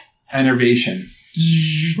 Seriously? Enervation.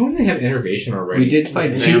 How do they have enervation already? We did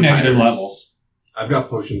fight 2 vampires. negative levels. I've got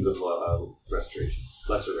potions of restoration.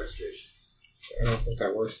 Lesser restoration. I don't think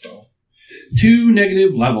that works though. 2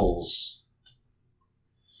 negative levels.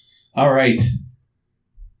 Alright.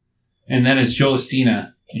 And then it's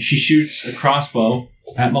Jolestina. And she shoots a crossbow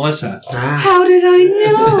at Melissa. How did I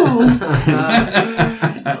know?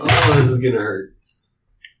 Oh, this is gonna hurt.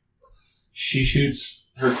 She shoots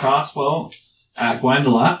her crossbow at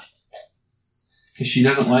Gwendola. Because she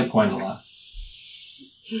doesn't like Gwendola.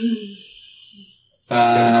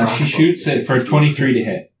 She shoots it for 23 to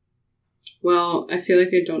hit. Well, I feel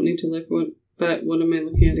like I don't need to look. But what am I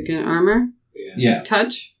looking at again? Armor? Yeah.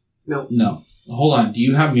 Touch? No. Hold on. Do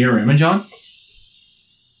you have mirror image on?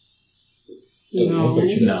 Doesn't No. look like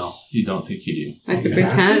she does. No, you don't think you do. I could Okay.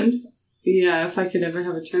 pretend. Yeah, if I could ever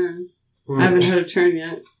have a turn. I haven't had a turn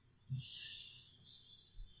yet.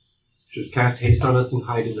 Just cast haste on us and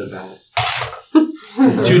hide in the vat.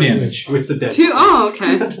 2 damage. With the dead. 2? Oh,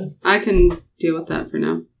 okay. I can deal with that for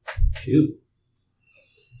now. 2.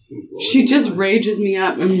 Seems lower She than just us. rages me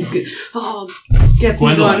up and gets me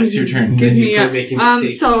Gwendolyn, going. it's your turn. Gives Then you me start up. making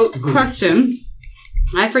mistakes. So, question.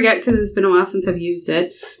 I forget because it's been a while since I've used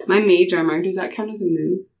it. My mage armor, does that count as a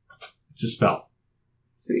move? It's a spell.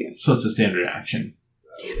 So, yeah. So it's a standard action.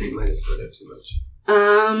 You might have spread out too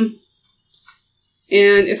much.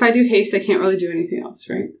 And if I do haste, I can't really do anything else,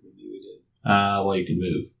 right? Maybe we did. Well, you can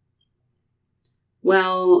move.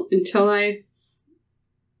 Well, until I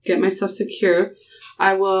get myself secure,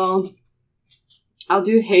 I'll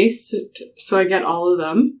do haste so I get all of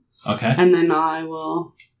them. Okay. And then I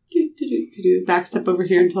will backstep over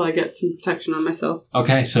here until I get some protection on myself.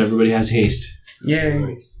 Okay, so everybody has haste. Yay.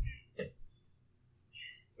 Nice.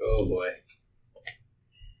 Oh boy.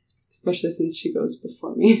 Especially since she goes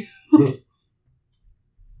before me.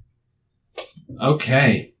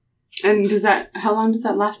 Okay. And how long does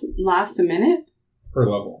that last? A minute? Per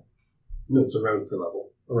level. No, it's a round per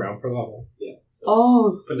level. A round per level. Yeah. So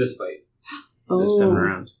Oh. for this fight. So 7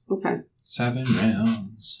 rounds. Okay. 7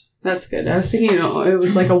 rounds. That's good. I was thinking, it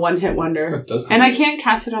was like a one-hit wonder. It does And I can't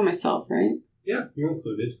cast it on myself, right? Yeah, you're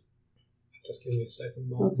included. Just give me a second.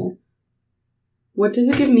 Bob. Okay. What does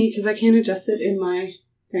it give me? Because I can't adjust it in my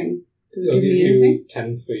thing. Does it It'll give give me anything? you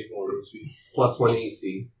 10 feet more move speed. Plus 1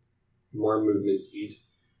 AC. More movement speed.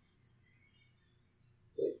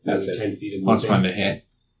 Like That's maybe it. 10 feet of Plus movement. 1 to hit.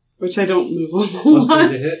 Which I don't move a whole Plus 1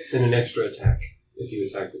 lot. to hit, and an extra attack if you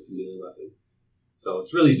attack with a melee weapon. So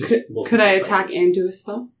it's really just mostly Could I for attack fighters. and do a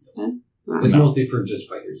spell then? It's No. mostly for just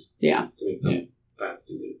fighters. Yeah. To make them Yeah. fast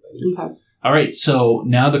and good at fighting. Okay. Alright, so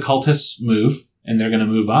now the cultists move, and they're going to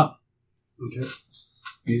move up. Okay.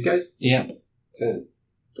 These guys? Yep. 10,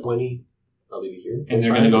 20, probably be here. And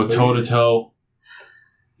they're going to go 25, toe to toe.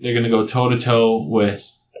 They're going to go toe to toe with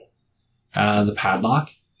the padlock.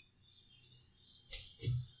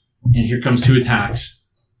 And here comes 2 attacks.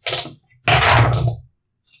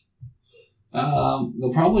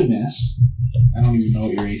 They'll probably miss. I don't even know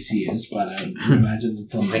what your AC is, but I would imagine that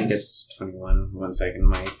they'll I think miss. it's 21. 1 second.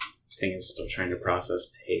 My thing is still trying to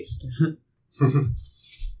process haste.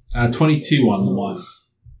 22 on the one.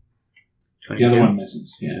 22. The other one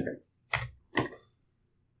misses, yeah.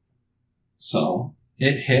 So,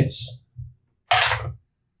 it hits.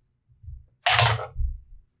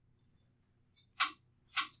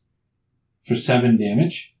 For 7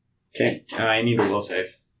 damage. Okay. I need a will save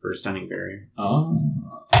for stunning barrier. Oh.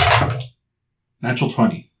 Natural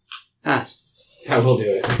 20. Pass. That will do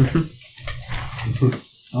it.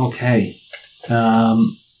 Okay.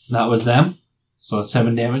 That was them. So that's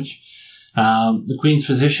 7 damage. The Queen's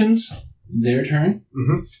Physicians, their turn.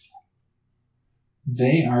 Mhm.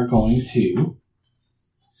 They are going to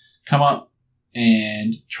come up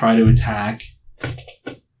and try to attack.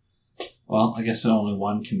 Well, I guess only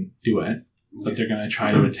one can do it, but they're going to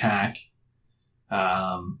try to attack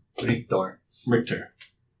Richter.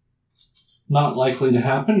 Not likely to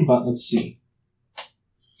happen, but let's see.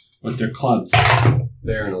 With their clubs.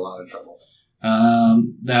 They're in a lot of trouble.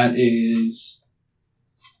 That is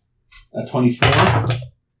a 24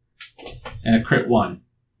 and a crit 1.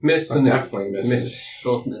 Miss That and definitely misses. miss.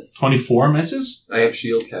 Both miss. 24 misses? I have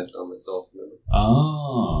shield cast on myself, remember?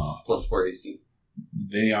 Oh, It's plus 4 AC.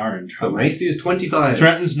 they are in So trouble. my AC is 25.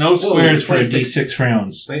 Threatens no squares for a 26. d6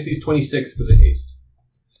 rounds My AC is 26 because of haste.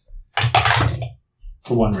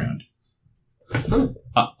 for 1 round.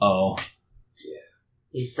 Uh-oh.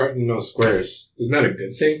 You threaten no squares. Isn't that a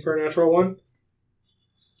good thing for a natural one?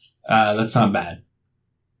 That's not bad.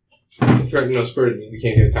 To threaten no squares means you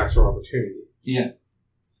can't get attacks for opportunity. Yeah.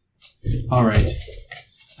 Alright.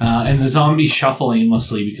 And the zombies shuffle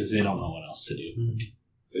aimlessly because they don't know what else to do.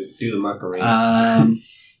 Do the Macarena.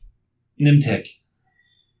 Nimtic.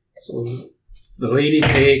 So the lady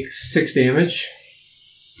takes 6 damage.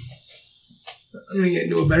 I'm going to get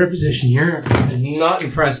into a better position here. I'm not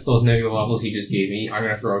impressed with those negative levels he just gave me. I'm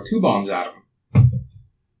going to throw 2 bombs at him.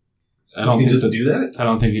 I don't you think can just do that? I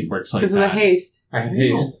don't think it works like Because of the that. haste. I have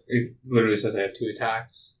haste. It literally says I have 2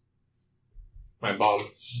 attacks. My bomb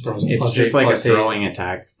throws a It's plus just 8, like a plus 8. throwing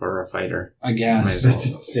attack for a fighter. I guess. Might That's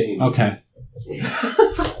insane. Okay.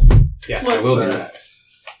 Yes, I will do that.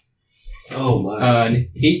 Oh my. An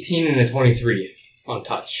 18 and a 23 on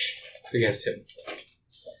touch against him.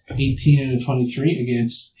 18 and a 23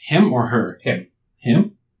 against him or her? Him.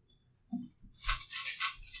 Him?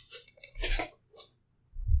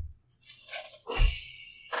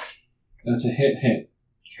 That's a hit.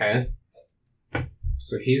 Okay.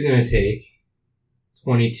 So he's going to take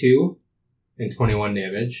 22 and 21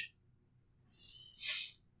 damage.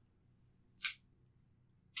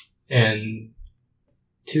 And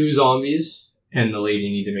 2 zombies and the lady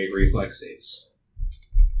need to make reflex saves.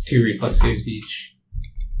 2 reflex saves each.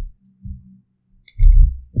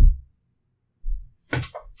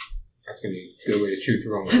 That's going to be a good way to chew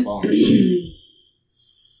through all my bombs.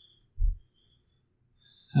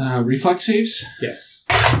 Reflex saves. Yes.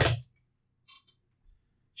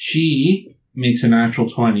 She makes a natural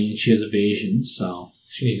 20 and she has evasion, so.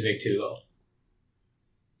 She needs to make 2 though.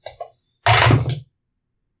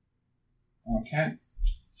 Okay.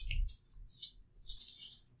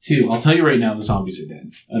 2. I'll tell you right now, the zombies are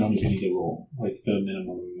dead. I don't even need to roll. Like, the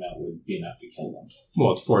minimum amount would be enough to kill them.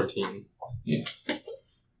 Well, it's 14. Yeah.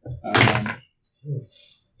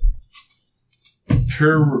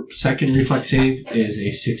 Her second reflex save is a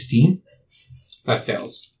 16. That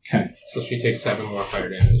fails. Okay. So she takes 7 more fire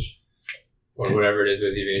damage. Or whatever it is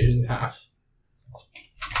with evasion, half.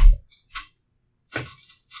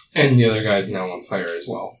 And the other guy's now on fire as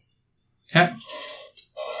well. Okay.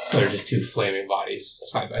 So they're just 2 flaming bodies,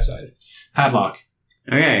 side by side. Padlock.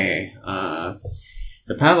 Okay,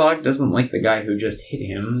 the padlock doesn't like the guy who just hit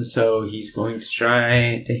him, so he's going to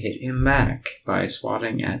try to hit him back by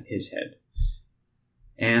swatting at his head.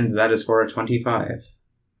 And that is for a 25.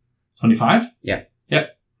 25? Yeah.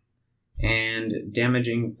 Yep. And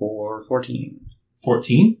damaging for 14.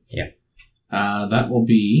 14? Yeah. That will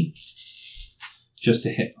be just a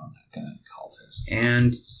hit on that guy, cultist.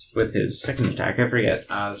 And with his second attack, I forget,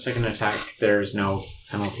 the second attack, there's no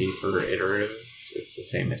penalty for iterative. It's the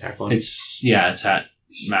same attack bonus. It's at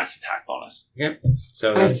max attack bonus. Yep.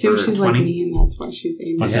 So I that's assume for she's 20. like me, and that's why she's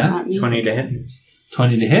aiming What's that? at me. 20 to hit.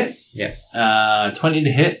 20 to hit? Yeah. 20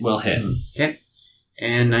 to hit will hit. Okay.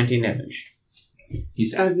 And 19 damage. You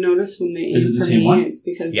said. I've noticed when they aim Is it the for same me, one? it's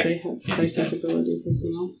because Yeah. they have psychic abilities as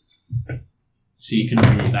well. So you can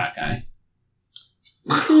remove that guy.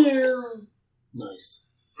 Nice.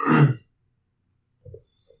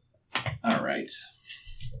 Alright.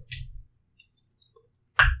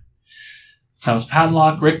 That was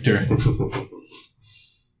Padlock Richter. Alrighty.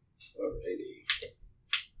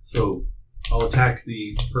 So, I'll attack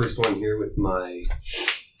the first one here with my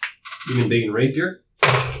Demon Bane Rapier.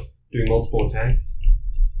 Doing multiple attacks.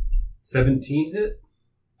 17 hit.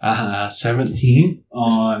 17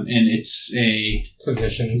 on, and it's a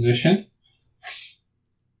Physician.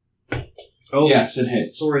 Oh, Yes, it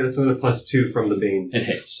hits. Sorry, that's another +2 from the Bane. It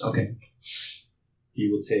hits. Okay. He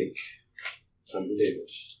will take tons of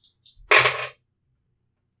damage.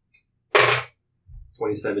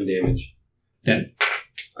 27 damage. Dead.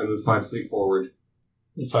 I move 5 feet forward.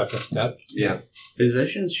 5 foot step. Yeah.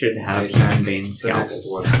 Physicians should have Right. human bane The next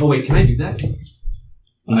scalpels. one. Oh wait, can I do that?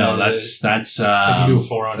 No, that's If you do a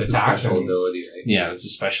 4-round That's a attack, special then- ability, right? yeah, it's a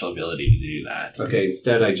special ability to do that. Okay,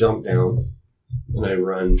 instead I jump down and I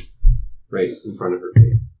run right in front of her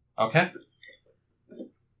face. Okay.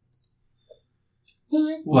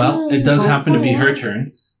 Well, it does happen to be her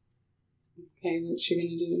turn. Okay, what's she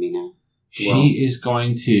gonna do to me now? She is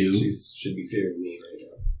going to. She should be fearing me right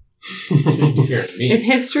Fear me. If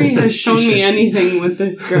history has shown me anything with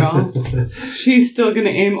this girl, now. she's still gonna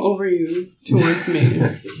aim over you towards me.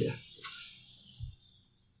 Yeah.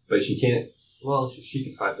 But she can't. Well, she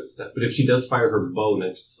can 5 foot step. But if she does fire her bow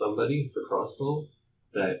next to somebody, her crossbow,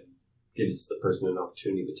 that gives the person an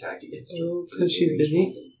opportunity to attack against her. Oh, 'cause she's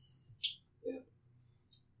busy? Yeah.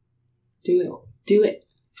 Do it. Do it.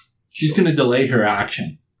 She's going to delay her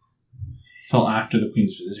action till after the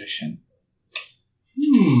Queen's Physician.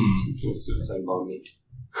 He's going to suicide bomb me.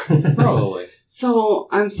 Probably. So,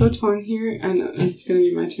 I'm so torn here, and it's gonna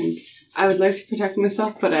be my turn. I would like to protect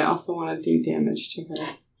myself, but I also want to do damage to her.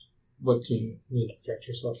 What do you need to protect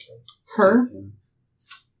yourself from? Her?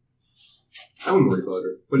 I wouldn't worry about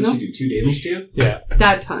her. What did No. she do? 2 damage to you? Yeah.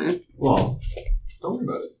 That time. Well, don't worry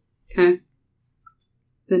about it. Okay.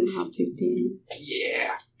 Then I'll do damage.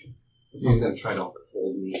 Yeah. He's going to try to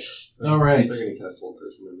hold me. All right. They're going to cast Hold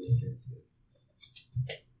Person on me.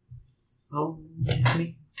 Oh,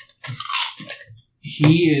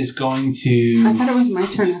 He is going I to. thought it was my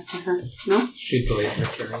turn after her. No? She delayed her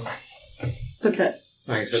turn. But that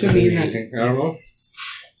I guess that Should doesn't be mean that- anything. I don't know.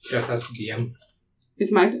 Yeah, that's the DM.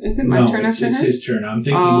 is it my No, turn it's, after it's her? his turn. I'm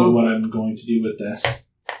thinking Oh. about what I'm going to do with this.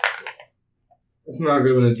 It's not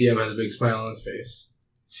good when the DM has a big smile on his face.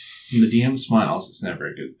 When the DM smiles, it's never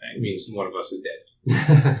a good It thing. means one of us is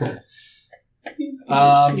dead.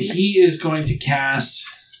 He is going to cast.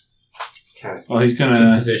 Cast. Well, he's In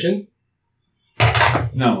gonna. position?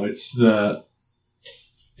 No, it's the.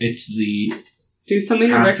 It's the. Do something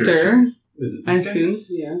to Caster. Richter, Is it I this guy? assume.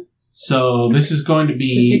 Yeah. So this is going to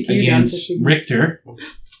be To take you down against fishing. Richter,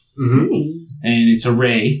 Mm-hmm. and it's a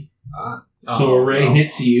ray. Ah, So a ray oh.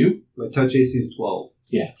 hits you. my touch AC is 12.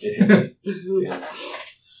 Yeah, it hits you. Yeah.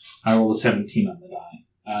 I rolled a 17 on the die.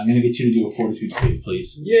 I'm going to get you to do a fortitude save,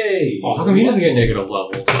 please. Yay! Oh, how come he doesn't get negative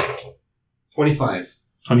levels? 25.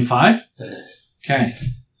 25? Okay.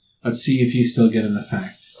 Let's see if you still get an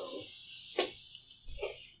effect.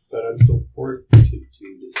 But I'm still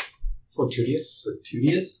fortuitous. Fortuitous?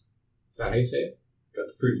 Fortuitous? Is that how you say it? Got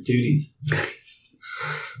the fruit duties.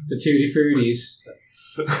 The Tutti Fruities.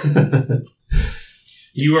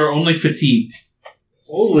 You are only fatigued.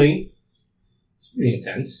 Only. It's pretty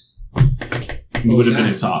intense. You would have been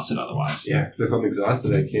that? exhausted otherwise. Yeah, because if I'm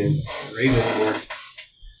exhausted, I can't rage anymore.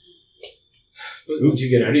 Once you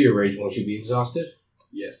get out of your rage, won't you be exhausted?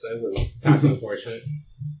 Yes, I will. That's unfortunate.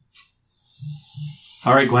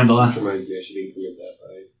 All right, Gwendola. Which reminds me, I should increment that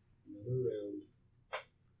by another round.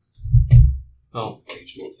 Oh.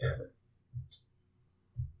 Rage won't cover.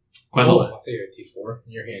 Gwendola. I thought you had T4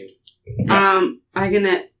 in your hand. I'm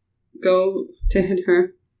gonna go to hit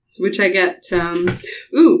her, which I get.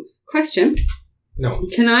 Question. No.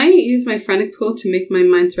 Can I use my Frantic Pool to make my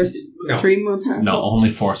Mind Thrust No. 3 more powerful? No, only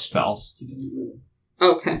 4 spells.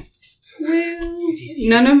 Okay. Well,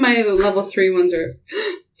 none of my level 3 ones are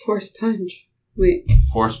Force Punch. Wait.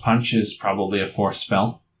 Force Punch is probably a 4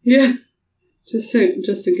 spell. Yeah. Just a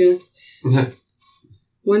guess.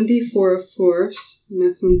 1d4 of force,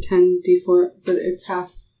 maximum 10d4, but it's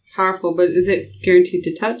half powerful. But is it guaranteed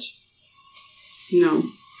to touch? No.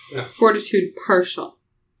 No. Fortitude partial.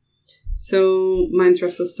 So Mind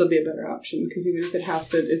Thrust will still be a better option because even if it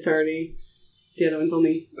halves it, it's already the other one's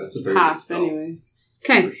only That's a very good half spell, anyways.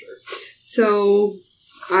 Okay, for sure. so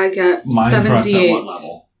I got Mind Thrust at 78 what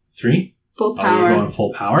level? 3? full Oh, you're going power.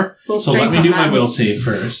 full power? Full So strength let me do on my that. will save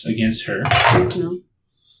first against her. Please no.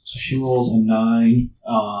 So she rolls a 9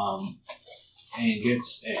 and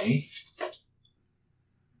gets a...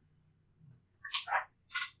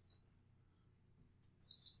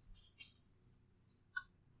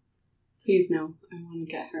 Please no. I want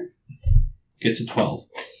to get her. Gets a 12.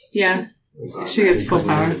 Yeah. She gets full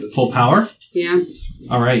power. Full power? Yeah.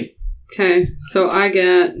 All right. Okay, so I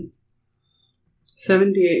get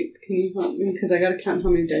 78. Can you help me? Because I gotta count how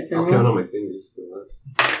many dice I I'll count roll. on my fingers if you want.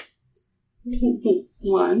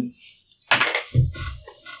 1,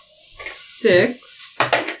 6,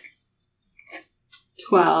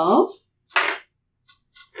 12,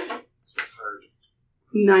 This one's hard.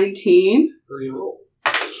 19, Hurry and roll.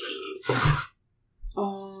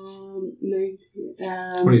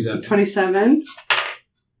 19, What is that? 27,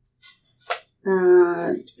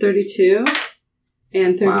 32,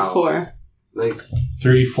 and 34. Nice.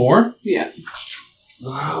 34? Yeah.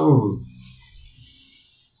 Wow.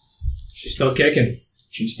 She's still kicking.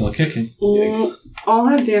 She's still kicking. Yikes. All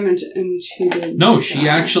that damage, and she did. No, she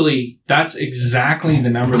actually... That's exactly the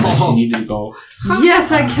number that she needed to go.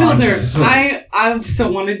 Yes, I killed her. Unconscious. I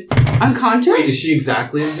so wanted unconscious. Wait, is she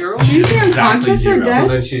exactly a 0? She's either Exactly unconscious or 0. So dead.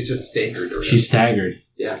 then she's just staggered. Or She's staggered.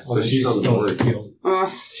 yeah, so Well, she's on the still board. in the field.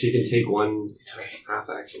 She can take one half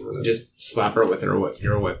action with it. Just slap her with your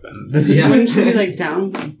weapon. Yeah. Wouldn't she be like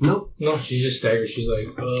down? Nope. No, she just staggers. She's like,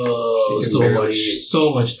 oh, She can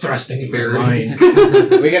so much thrusting in my barely- mind.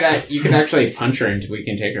 You can actually punch her and we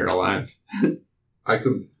can take her alive. I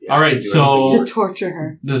could. All right, I could do so- anything. To torture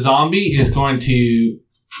her. The zombie is going to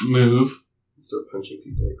move Start punching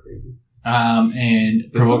people like crazy.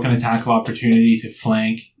 and provoke an attack of opportunity to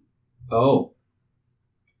flank. Oh.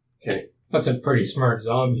 Okay. That's a pretty smart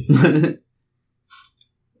zombie. That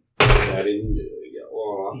didn't do it. Yeah.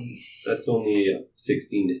 Aw. That's only a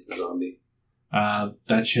 16 to hit the zombie.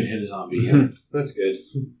 That should hit a zombie. Yeah. That's good.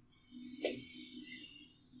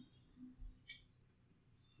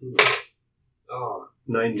 Oh,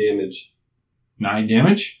 9 damage. 9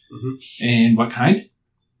 damage. Mhm. And what kind?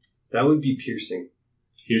 That would be piercing.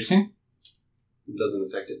 Piercing? It doesn't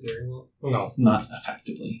affect it very well. No. Not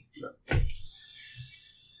effectively.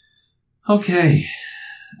 Okay.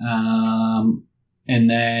 And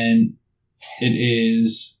then it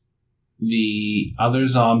is the other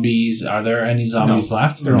zombies. Are there any zombies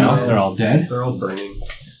left? They're all- They're all dead. They're all burning.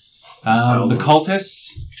 The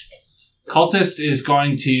cultist. Cultist is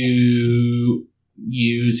going to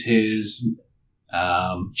use his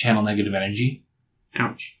channel negative energy.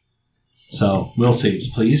 Ouch. So will saves,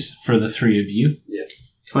 please, for the 3 of you.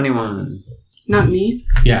 21. Not me.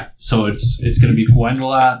 Yeah. So it's going to be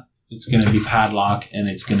Gwendola, it's going to be Padlock, and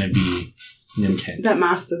it's going to be Nimkin. That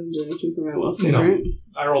mask doesn't do anything for my will save, No. right?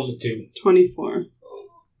 I rolled a 2. 24.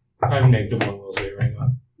 I have negative 1 will save right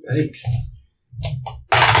now. Yikes.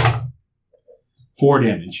 4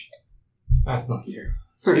 damage. That's not fair.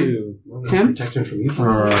 For 2. him? Protection from you.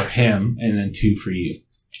 For him, and then 2 for you.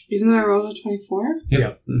 Even though I rolled a 24?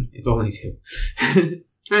 It's only 2.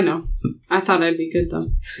 I know. I thought I'd be good, though.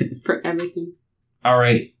 For everything. All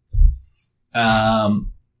right.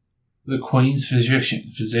 The Queen's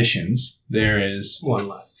physicians, there is One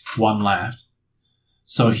left. one left.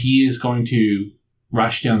 So he is going to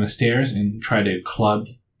rush down the stairs and try to club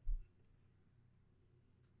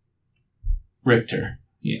Richter.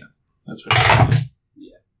 Yeah, that's what it's called.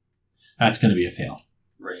 Yeah. That's going to be a fail.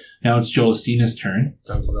 Right. Now it's Jolastina's turn.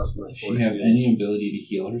 Bounces off my Does she force have field. any ability to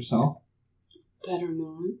heal herself? Better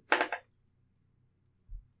not.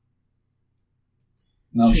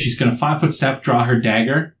 No, she's going to 5-foot step, draw her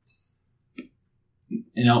dagger.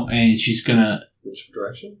 And she's going to... Which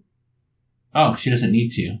direction? Oh, she doesn't need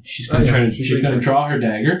to. She's going to yeah, try to... she's She's right going to there. draw her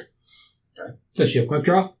dagger. Does she have quick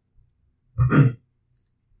draw?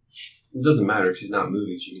 It doesn't matter if she's not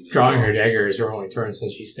moving. She can just Drawing draw. her dagger is her only turn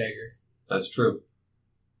since she's staggered. That's true.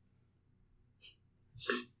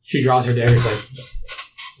 She draws her dagger,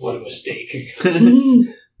 it's like, what a mistake.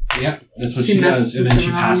 Yeah, that's what She she does. messes And then she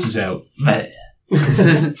around. passes out.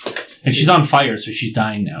 And she's on fire, so she's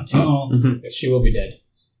dying now, too. She will be dead.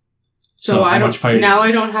 So I how don't. much fire Now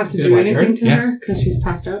I damage? don't have to Is do it my anything turn? to Yeah. her because she's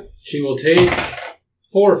passed out. She will take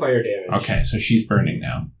 4 fire damage. Okay, so she's burning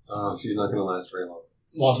now. She's not going to last very long.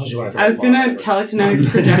 Well, also she want to I was gonna telekinetic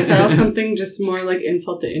projectile something, just more like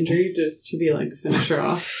insult to injury, just to be like finish her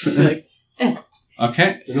off. Just be like,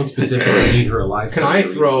 Okay. They don't specifically need her alive. Can for I a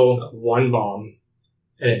reason, throw so. one bomb,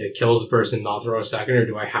 and if it kills the person, not throw a second, or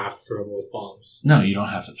do I have to throw both bombs? No, you don't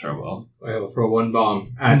have to throw well. I will throw one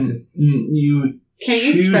bomb at... You can't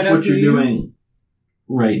you choose spread out what you're the- doing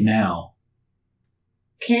right now.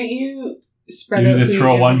 can't you spread You out? either who you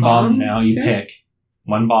throw give one the bomb now, you to? pick.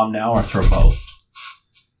 One bomb now or throw both.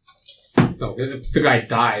 No, if the guy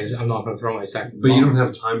dies, I'm not going to throw my second But bomb. you don't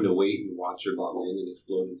have time to wait and watch your bomb land and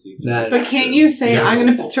explode and see. That- But can't you say, Yeah. I'm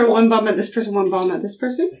gonna throw one bomb at this person, one bomb at this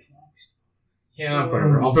person? Yeah,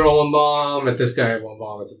 whatever. I'll throw one bomb at this guy, one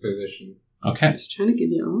bomb at the physician. Okay. Just trying to give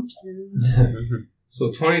you options.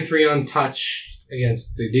 So 23 on touch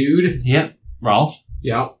against the dude. Yep. Rolf?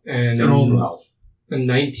 Yeah. And Good old Ralph. a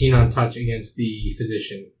 19 on touch against the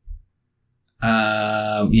physician.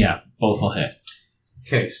 Yeah, both will hit.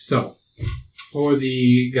 Okay, so for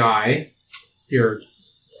the guy, your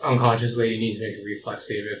unconscious lady needs to make a reflex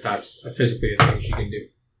save if that's physically a thing she can do.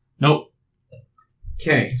 Nope.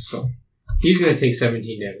 Okay, so he's going to take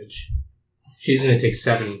 17 damage. She's going to take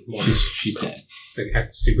 7 more. She's dead. Like,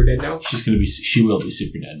 super dead now? She will be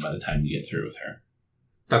super dead by the time you get through with her.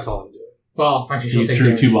 That's all I'm doing. Well, actually, she'll You take threw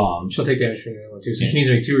damage. 2 bombs. She'll take damage from the other one too, so Yeah. she needs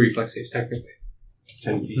to make 2 reflex saves, technically. It's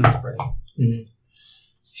 10 feet spread.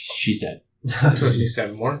 She's dead. So she takes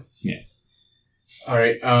 7 more? Yeah.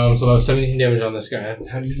 Alright, so that was 17 damage on this guy.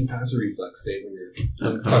 How do you even pass a reflex save when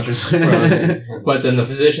you're Unconscious. But then the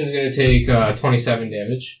physician's going to take 27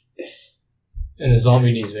 damage. And the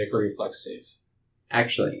zombie needs to make a reflex save.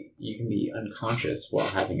 Actually, you can be unconscious while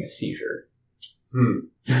having a seizure.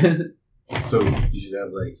 So you should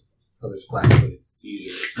have like other splash with its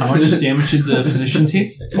seizure. How much damage did the physician take?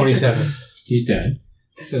 27. He's dead.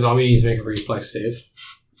 The zombie needs to make a reflex save.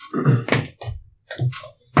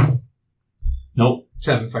 Nope.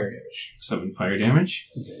 7 fire damage. 7 fire damage.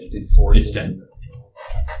 Okay, it did 4. It's dead.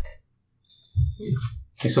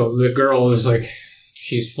 Okay, so the girl is like,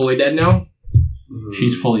 she's fully dead now?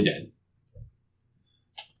 She's fully dead.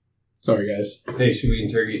 Sorry, guys. Hey, should we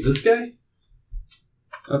interrogate this guy?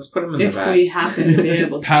 Let's put him in the If back. we happen to be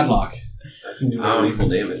able to. Padlock. I can do more lethal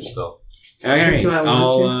damage, so. Alright, Do I want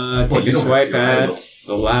I'll Well, take you a don't swipe have to, I at will.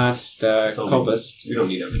 the last So cultist. We don't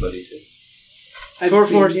need everybody to. I For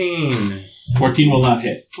just need- 14. 14 will not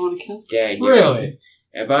hit. I want to kill. Yeah, Really?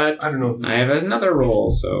 Yeah, but I don't know. I have another roll,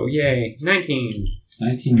 so yay. 19.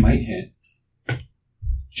 19 might hit.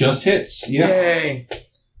 Just hits. Yeah. Yay.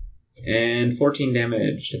 And 14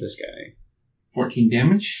 damage to this guy. 14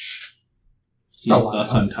 damage. He's Not a lot.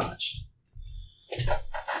 thus untouched.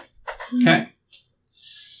 Okay.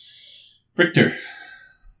 Richter.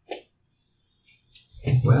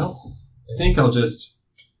 Well, I think I'll just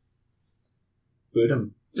Boot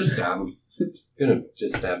him. stab him. Gonna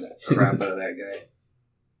just stab that crap out of that guy.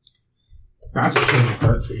 That's a change of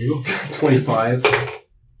heart for you. 25,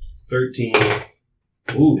 13.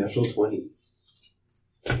 Ooh, natural 20.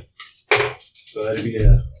 So that'd be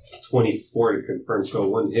a 24 to confirm. So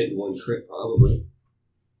 1 hit and 1 crit, probably.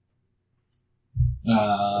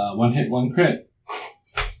 1 hit, 1 crit.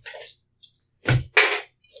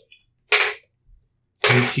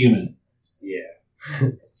 He's human. Yeah,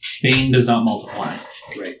 Bane does not multiply.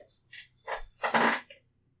 right.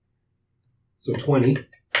 So 20.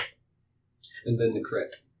 And then the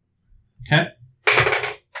crit. Okay.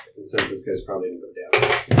 And since this guy's probably going to go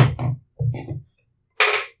down.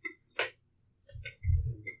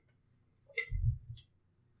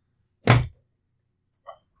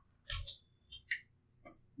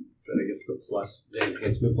 But I guess the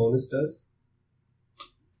enhancement bonus does.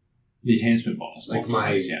 The enhancement bonus. Like bonus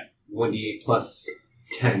my does, yeah. 1d8 plus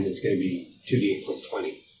 10 is going to be 2d8 plus 20.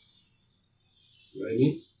 You know what I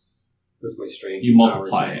mean? With my strength. You power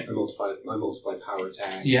multiply attack. it. I multiply power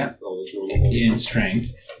attack. Yeah. All those normal In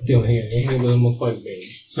strength. The only thing I will multiply bane.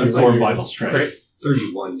 So It's 4 like- vital strength. Crit.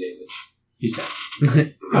 31, David. He's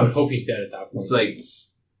dead. I would hope he's dead at that point. It's like...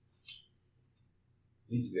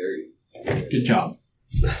 He's very... Good job.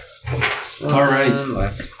 All right.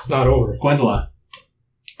 Left. It's not over. Gwendola.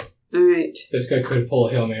 Alright. This guy could pull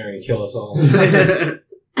a Hail Mary and kill us all.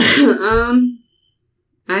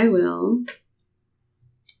 I will.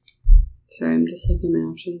 Sorry, I'm just looking at my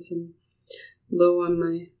options. I'm low on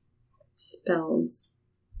my spells.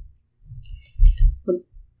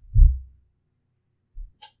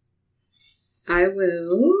 I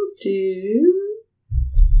will do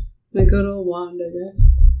my good old wand, I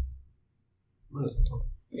guess.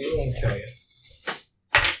 It won't kill you.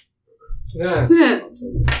 Nah. Yeah.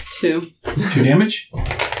 2. 2 damage.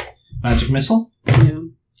 Magic missile. Yeah.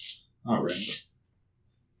 Alright.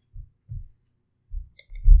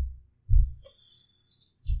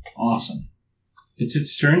 Awesome. It's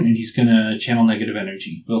its turn, and he's gonna channel negative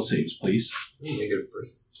energy. Will saves, please. Negative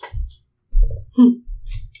person.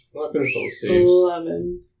 Not good at those saves.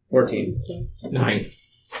 11. 14. 9.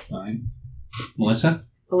 9. Melissa?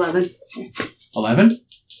 11. 11?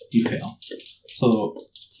 You fail. So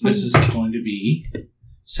this is going to be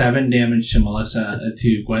 7 damage to Melissa,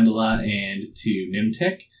 to Gwendola, and to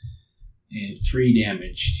Nimtic, and 3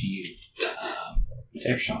 damage to you,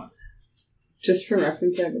 Sean. Just for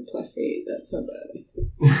reference, I have a +8. That's not bad.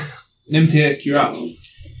 Nimtic, you're up.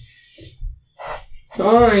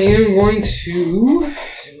 I am going to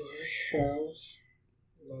have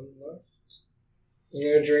none left. I'm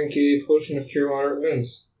going to drink a potion of cure moderate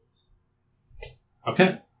wounds.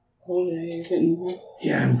 Okay. Oh, yeah, you're getting more.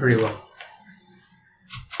 Yeah, I'm pretty well.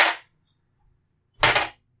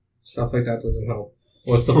 Stuff like that doesn't help.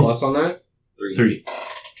 What's the plus on that? 3.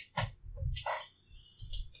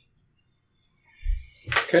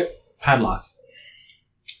 Okay. Padlock.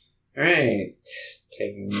 Alright.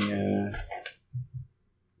 Taking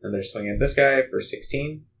another swing at this guy for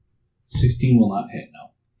 16. 16 will not hit,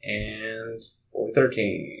 no. And for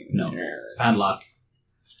 13. No. Padlock.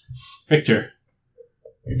 Victor.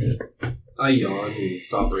 I yawn and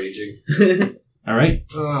stop raging. Alright.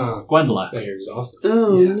 Gwendola. Now you're exhausted.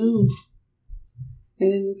 Oh, Yeah. no. I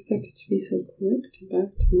didn't expect it to be so quick to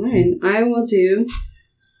back to mine. I will do...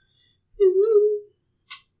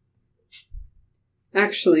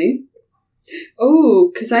 Actually... Oh,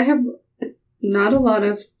 because I have not a lot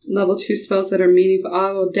of level 2 spells that are meaningful.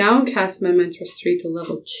 I will downcast my Mentress 3 to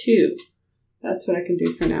level 2. That's what I can do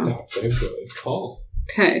for now. That's a good call.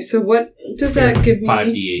 Okay, so what does that give me?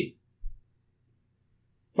 5d8.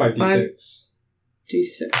 5d6.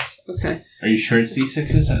 D6. Okay. Are you sure it's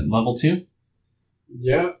d6s at level 2?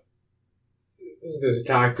 Yeah. This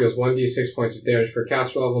attack deals 1d6 points of damage per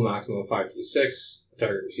caster level, maximum of 5d6. The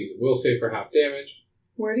target receives a will save for half damage.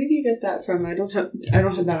 Where did you get that from? I don't have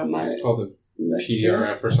that on my It's called the list here.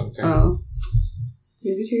 PDRF or something. Oh.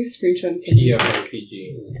 Maybe take a screenshot and send it.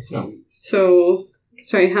 PFRPG. No. So,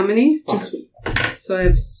 sorry, how many? 5. So I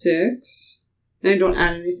have 6. And I don't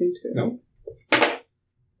add anything to it. No.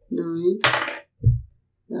 9.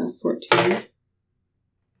 14.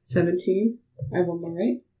 17. I have one more,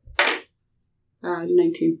 right?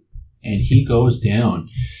 19. And he goes down.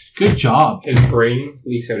 Good job. His brain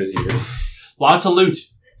leaks out his ears. Lots of loot.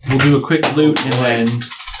 We'll do a quick loot and then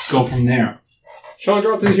go from there. Sean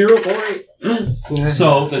dropped his hero point.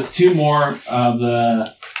 So there's 2 more of the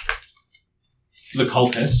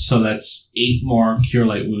cultists. So that's 8 more Cure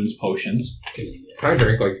Light Wounds potions. I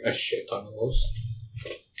drink like a shit ton of those.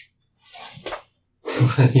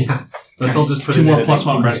 Yeah. Let's all just put 2 it more in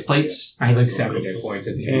 +1 a- breastplates. I had like 7 hit points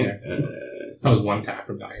at the end there. That was 1 tap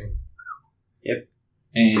from dying.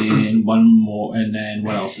 And 1 more. And then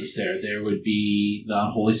what else is there? There would be the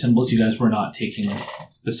unholy symbols. You guys were not taking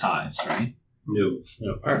besides, right? No.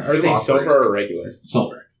 Are they silver or regular?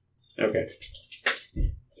 Silver. Okay.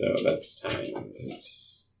 So that's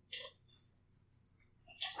times...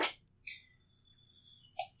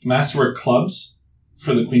 Masterwork clubs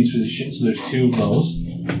for the Queen's Physician. So there's 2 of those.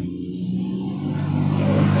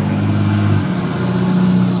 Oh, 1 second.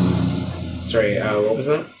 Sorry, what was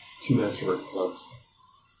that? 2 masterwork clubs.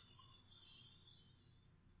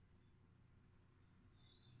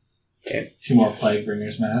 Okay. 2 more Plague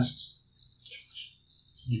Bringer's masks.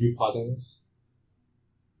 Should you be pausing this?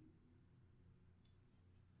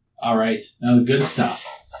 Alright, now the good stuff.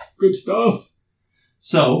 Good stuff.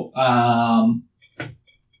 So,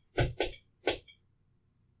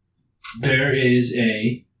 there is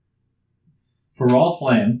for Raw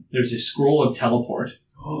Flam, there's a scroll of teleport.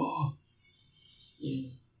 I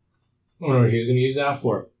wonder what he was going to use that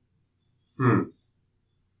for.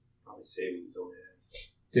 Probably saving his own ass.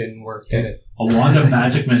 Didn't work, did it? A wand of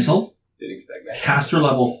magic missile. Didn't expect that. Caster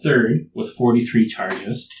level 3rd with 43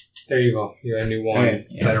 charges. There you go. You got a new one. Okay.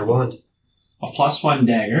 Better wand. A +1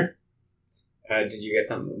 dagger. Did you get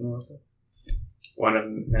that, Melissa? One of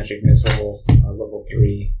magic missile, level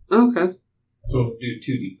 3. Okay. So do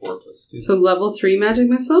 2d4 plus 2. So level 3 magic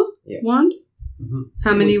missile? Yeah. Wand? Mhm.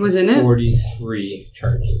 How many was in it? 43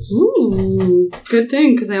 charges. Ooh. Good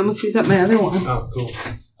thing, because I almost used up my other one. Oh, cool.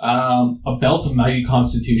 A belt of mighty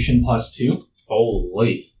constitution +2.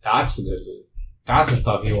 Holy. That's the good loot. That's the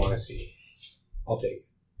stuff you want to see. I'll take it.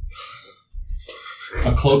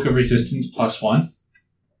 A cloak of resistance +1.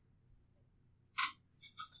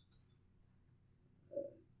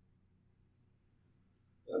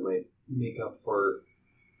 That might make up for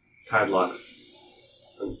Padlock's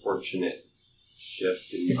unfortunate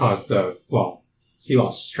shift in Because, he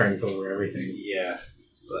lost strength over everything. yeah,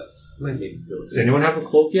 but it might make it feel Does anyone have a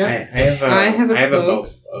cloak yet? I have a cloak.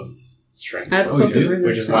 belt of strength. I have a Oh, cloak you of do? resistance.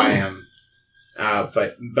 Which is why I am.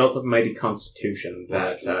 But belt of mighty constitution.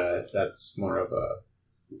 That's more of a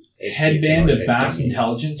Headband of HP vast damage.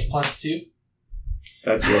 intelligence +2.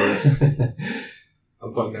 That's yours.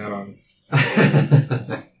 I'm putting that on.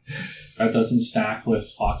 That doesn't stack with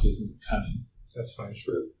foxes and cunning. That's fine.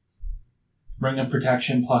 True. Ring of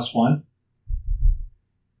protection +1.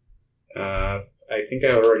 I think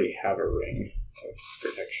I already have a ring of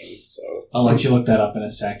protection, so I'll let you look that up in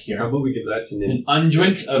a sec How here. about we give that to Nin? An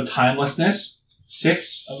unguent of timelessness.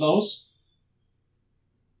 6 of those.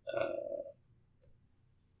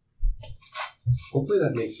 Hopefully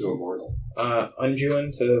that makes you immortal.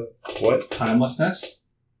 unguent of what? Timelessness.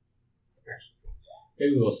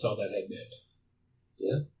 Maybe we'll sell that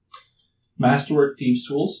headband. Masterwork Thieves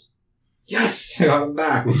Tools. Yes! I got him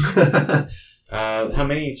back. How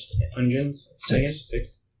many unguents? 6.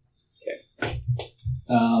 6.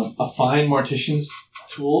 A fine mortician's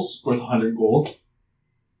tools worth 100 gold.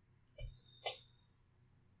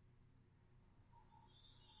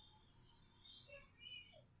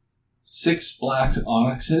 Six black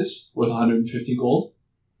onyxes worth 150 gold.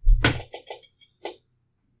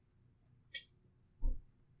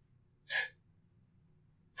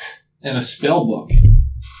 And a spell book,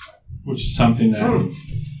 which is something that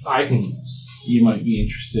I can. you might be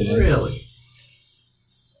interested in. Really?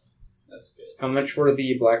 That's good. How much were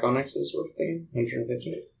the black onyxes worth again?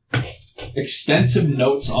 150? Extensive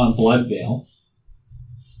notes on Blood Veil.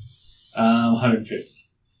 150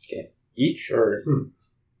 Each, or?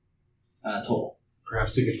 total.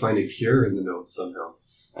 Perhaps we could find a cure in the notes somehow.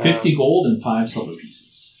 50 gold and 5 silver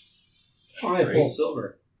pieces. 5 Great. whole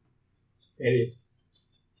silver. Idiot.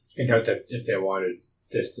 I doubt that if they wanted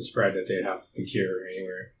this to spread that they'd have the cure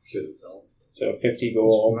anywhere. Cure themselves. So 50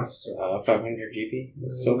 gold, 500 GP.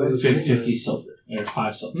 Silver? 50 silver. Or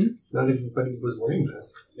 5 silver. Not everybody was wearing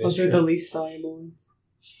masks. Those are the least valuable ones.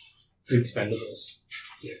 Big expendables.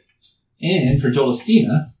 And for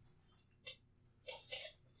Jolestina,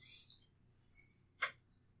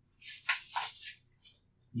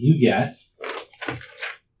 you get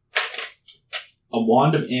a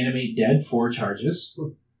wand of animate dead, 4 charges.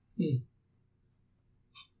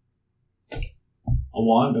 A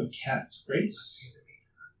wand of cat's grace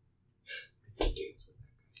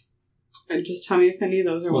And just tell me if any of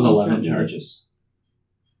those are with ones 11 that- charges.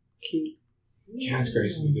 Cute. Cat's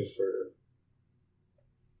Grace would be good for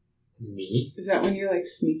me. Is that when you're like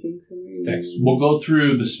sneaking somewhere? Dex. We'll go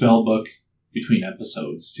through the spell book between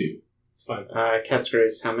episodes too. It's fine. Cat's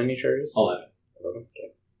Grace, how many charges? 11. 11.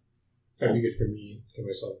 Okay. That'd be good for me. Give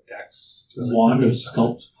myself Dex. Wand of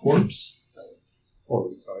sculpt corpse. 4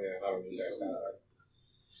 weeks. Oh yeah, that would be Dex.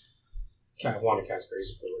 I want a Cat's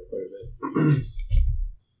Grace for quite a bit.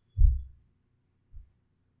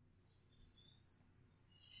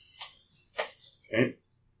 Okay.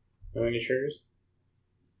 How many charges?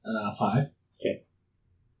 5. Okay.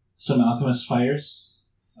 Some alchemist fires.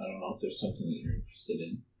 I don't know if there's something that you're interested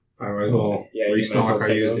in. I might as well Yeah, you might as well restock. I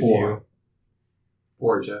take used those. a few.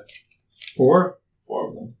 4, Jeff. 4? 4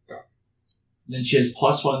 of them. Then she has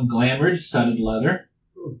 +1 glamored studded leather.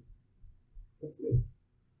 That's nice.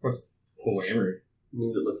 What's glamour? It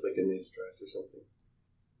means it looks like a nice dress or something.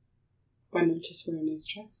 Why not just wear a nice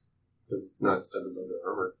dress? Because it's not studded leather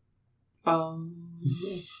armor.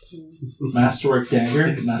 Masterwork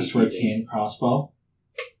dagger, masterwork hand crossbow.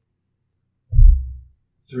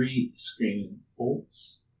 3 screaming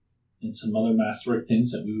bolts. And some other masterwork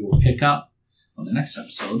things that we will pick up on the next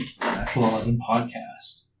episode of the Natural 11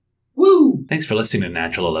 Podcast. Woo! Thanks for listening to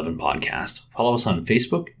Natural 11 Podcast. Follow us on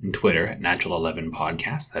Facebook and Twitter at Natural 11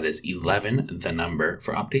 Podcast. That is 11, the number,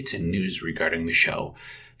 for updates and news regarding the show.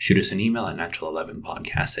 Shoot us an email at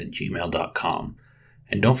natural11podcast@gmail.com.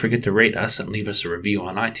 And don't forget to rate us and leave us a review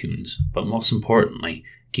on iTunes. But most importantly,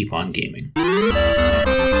 keep on gaming.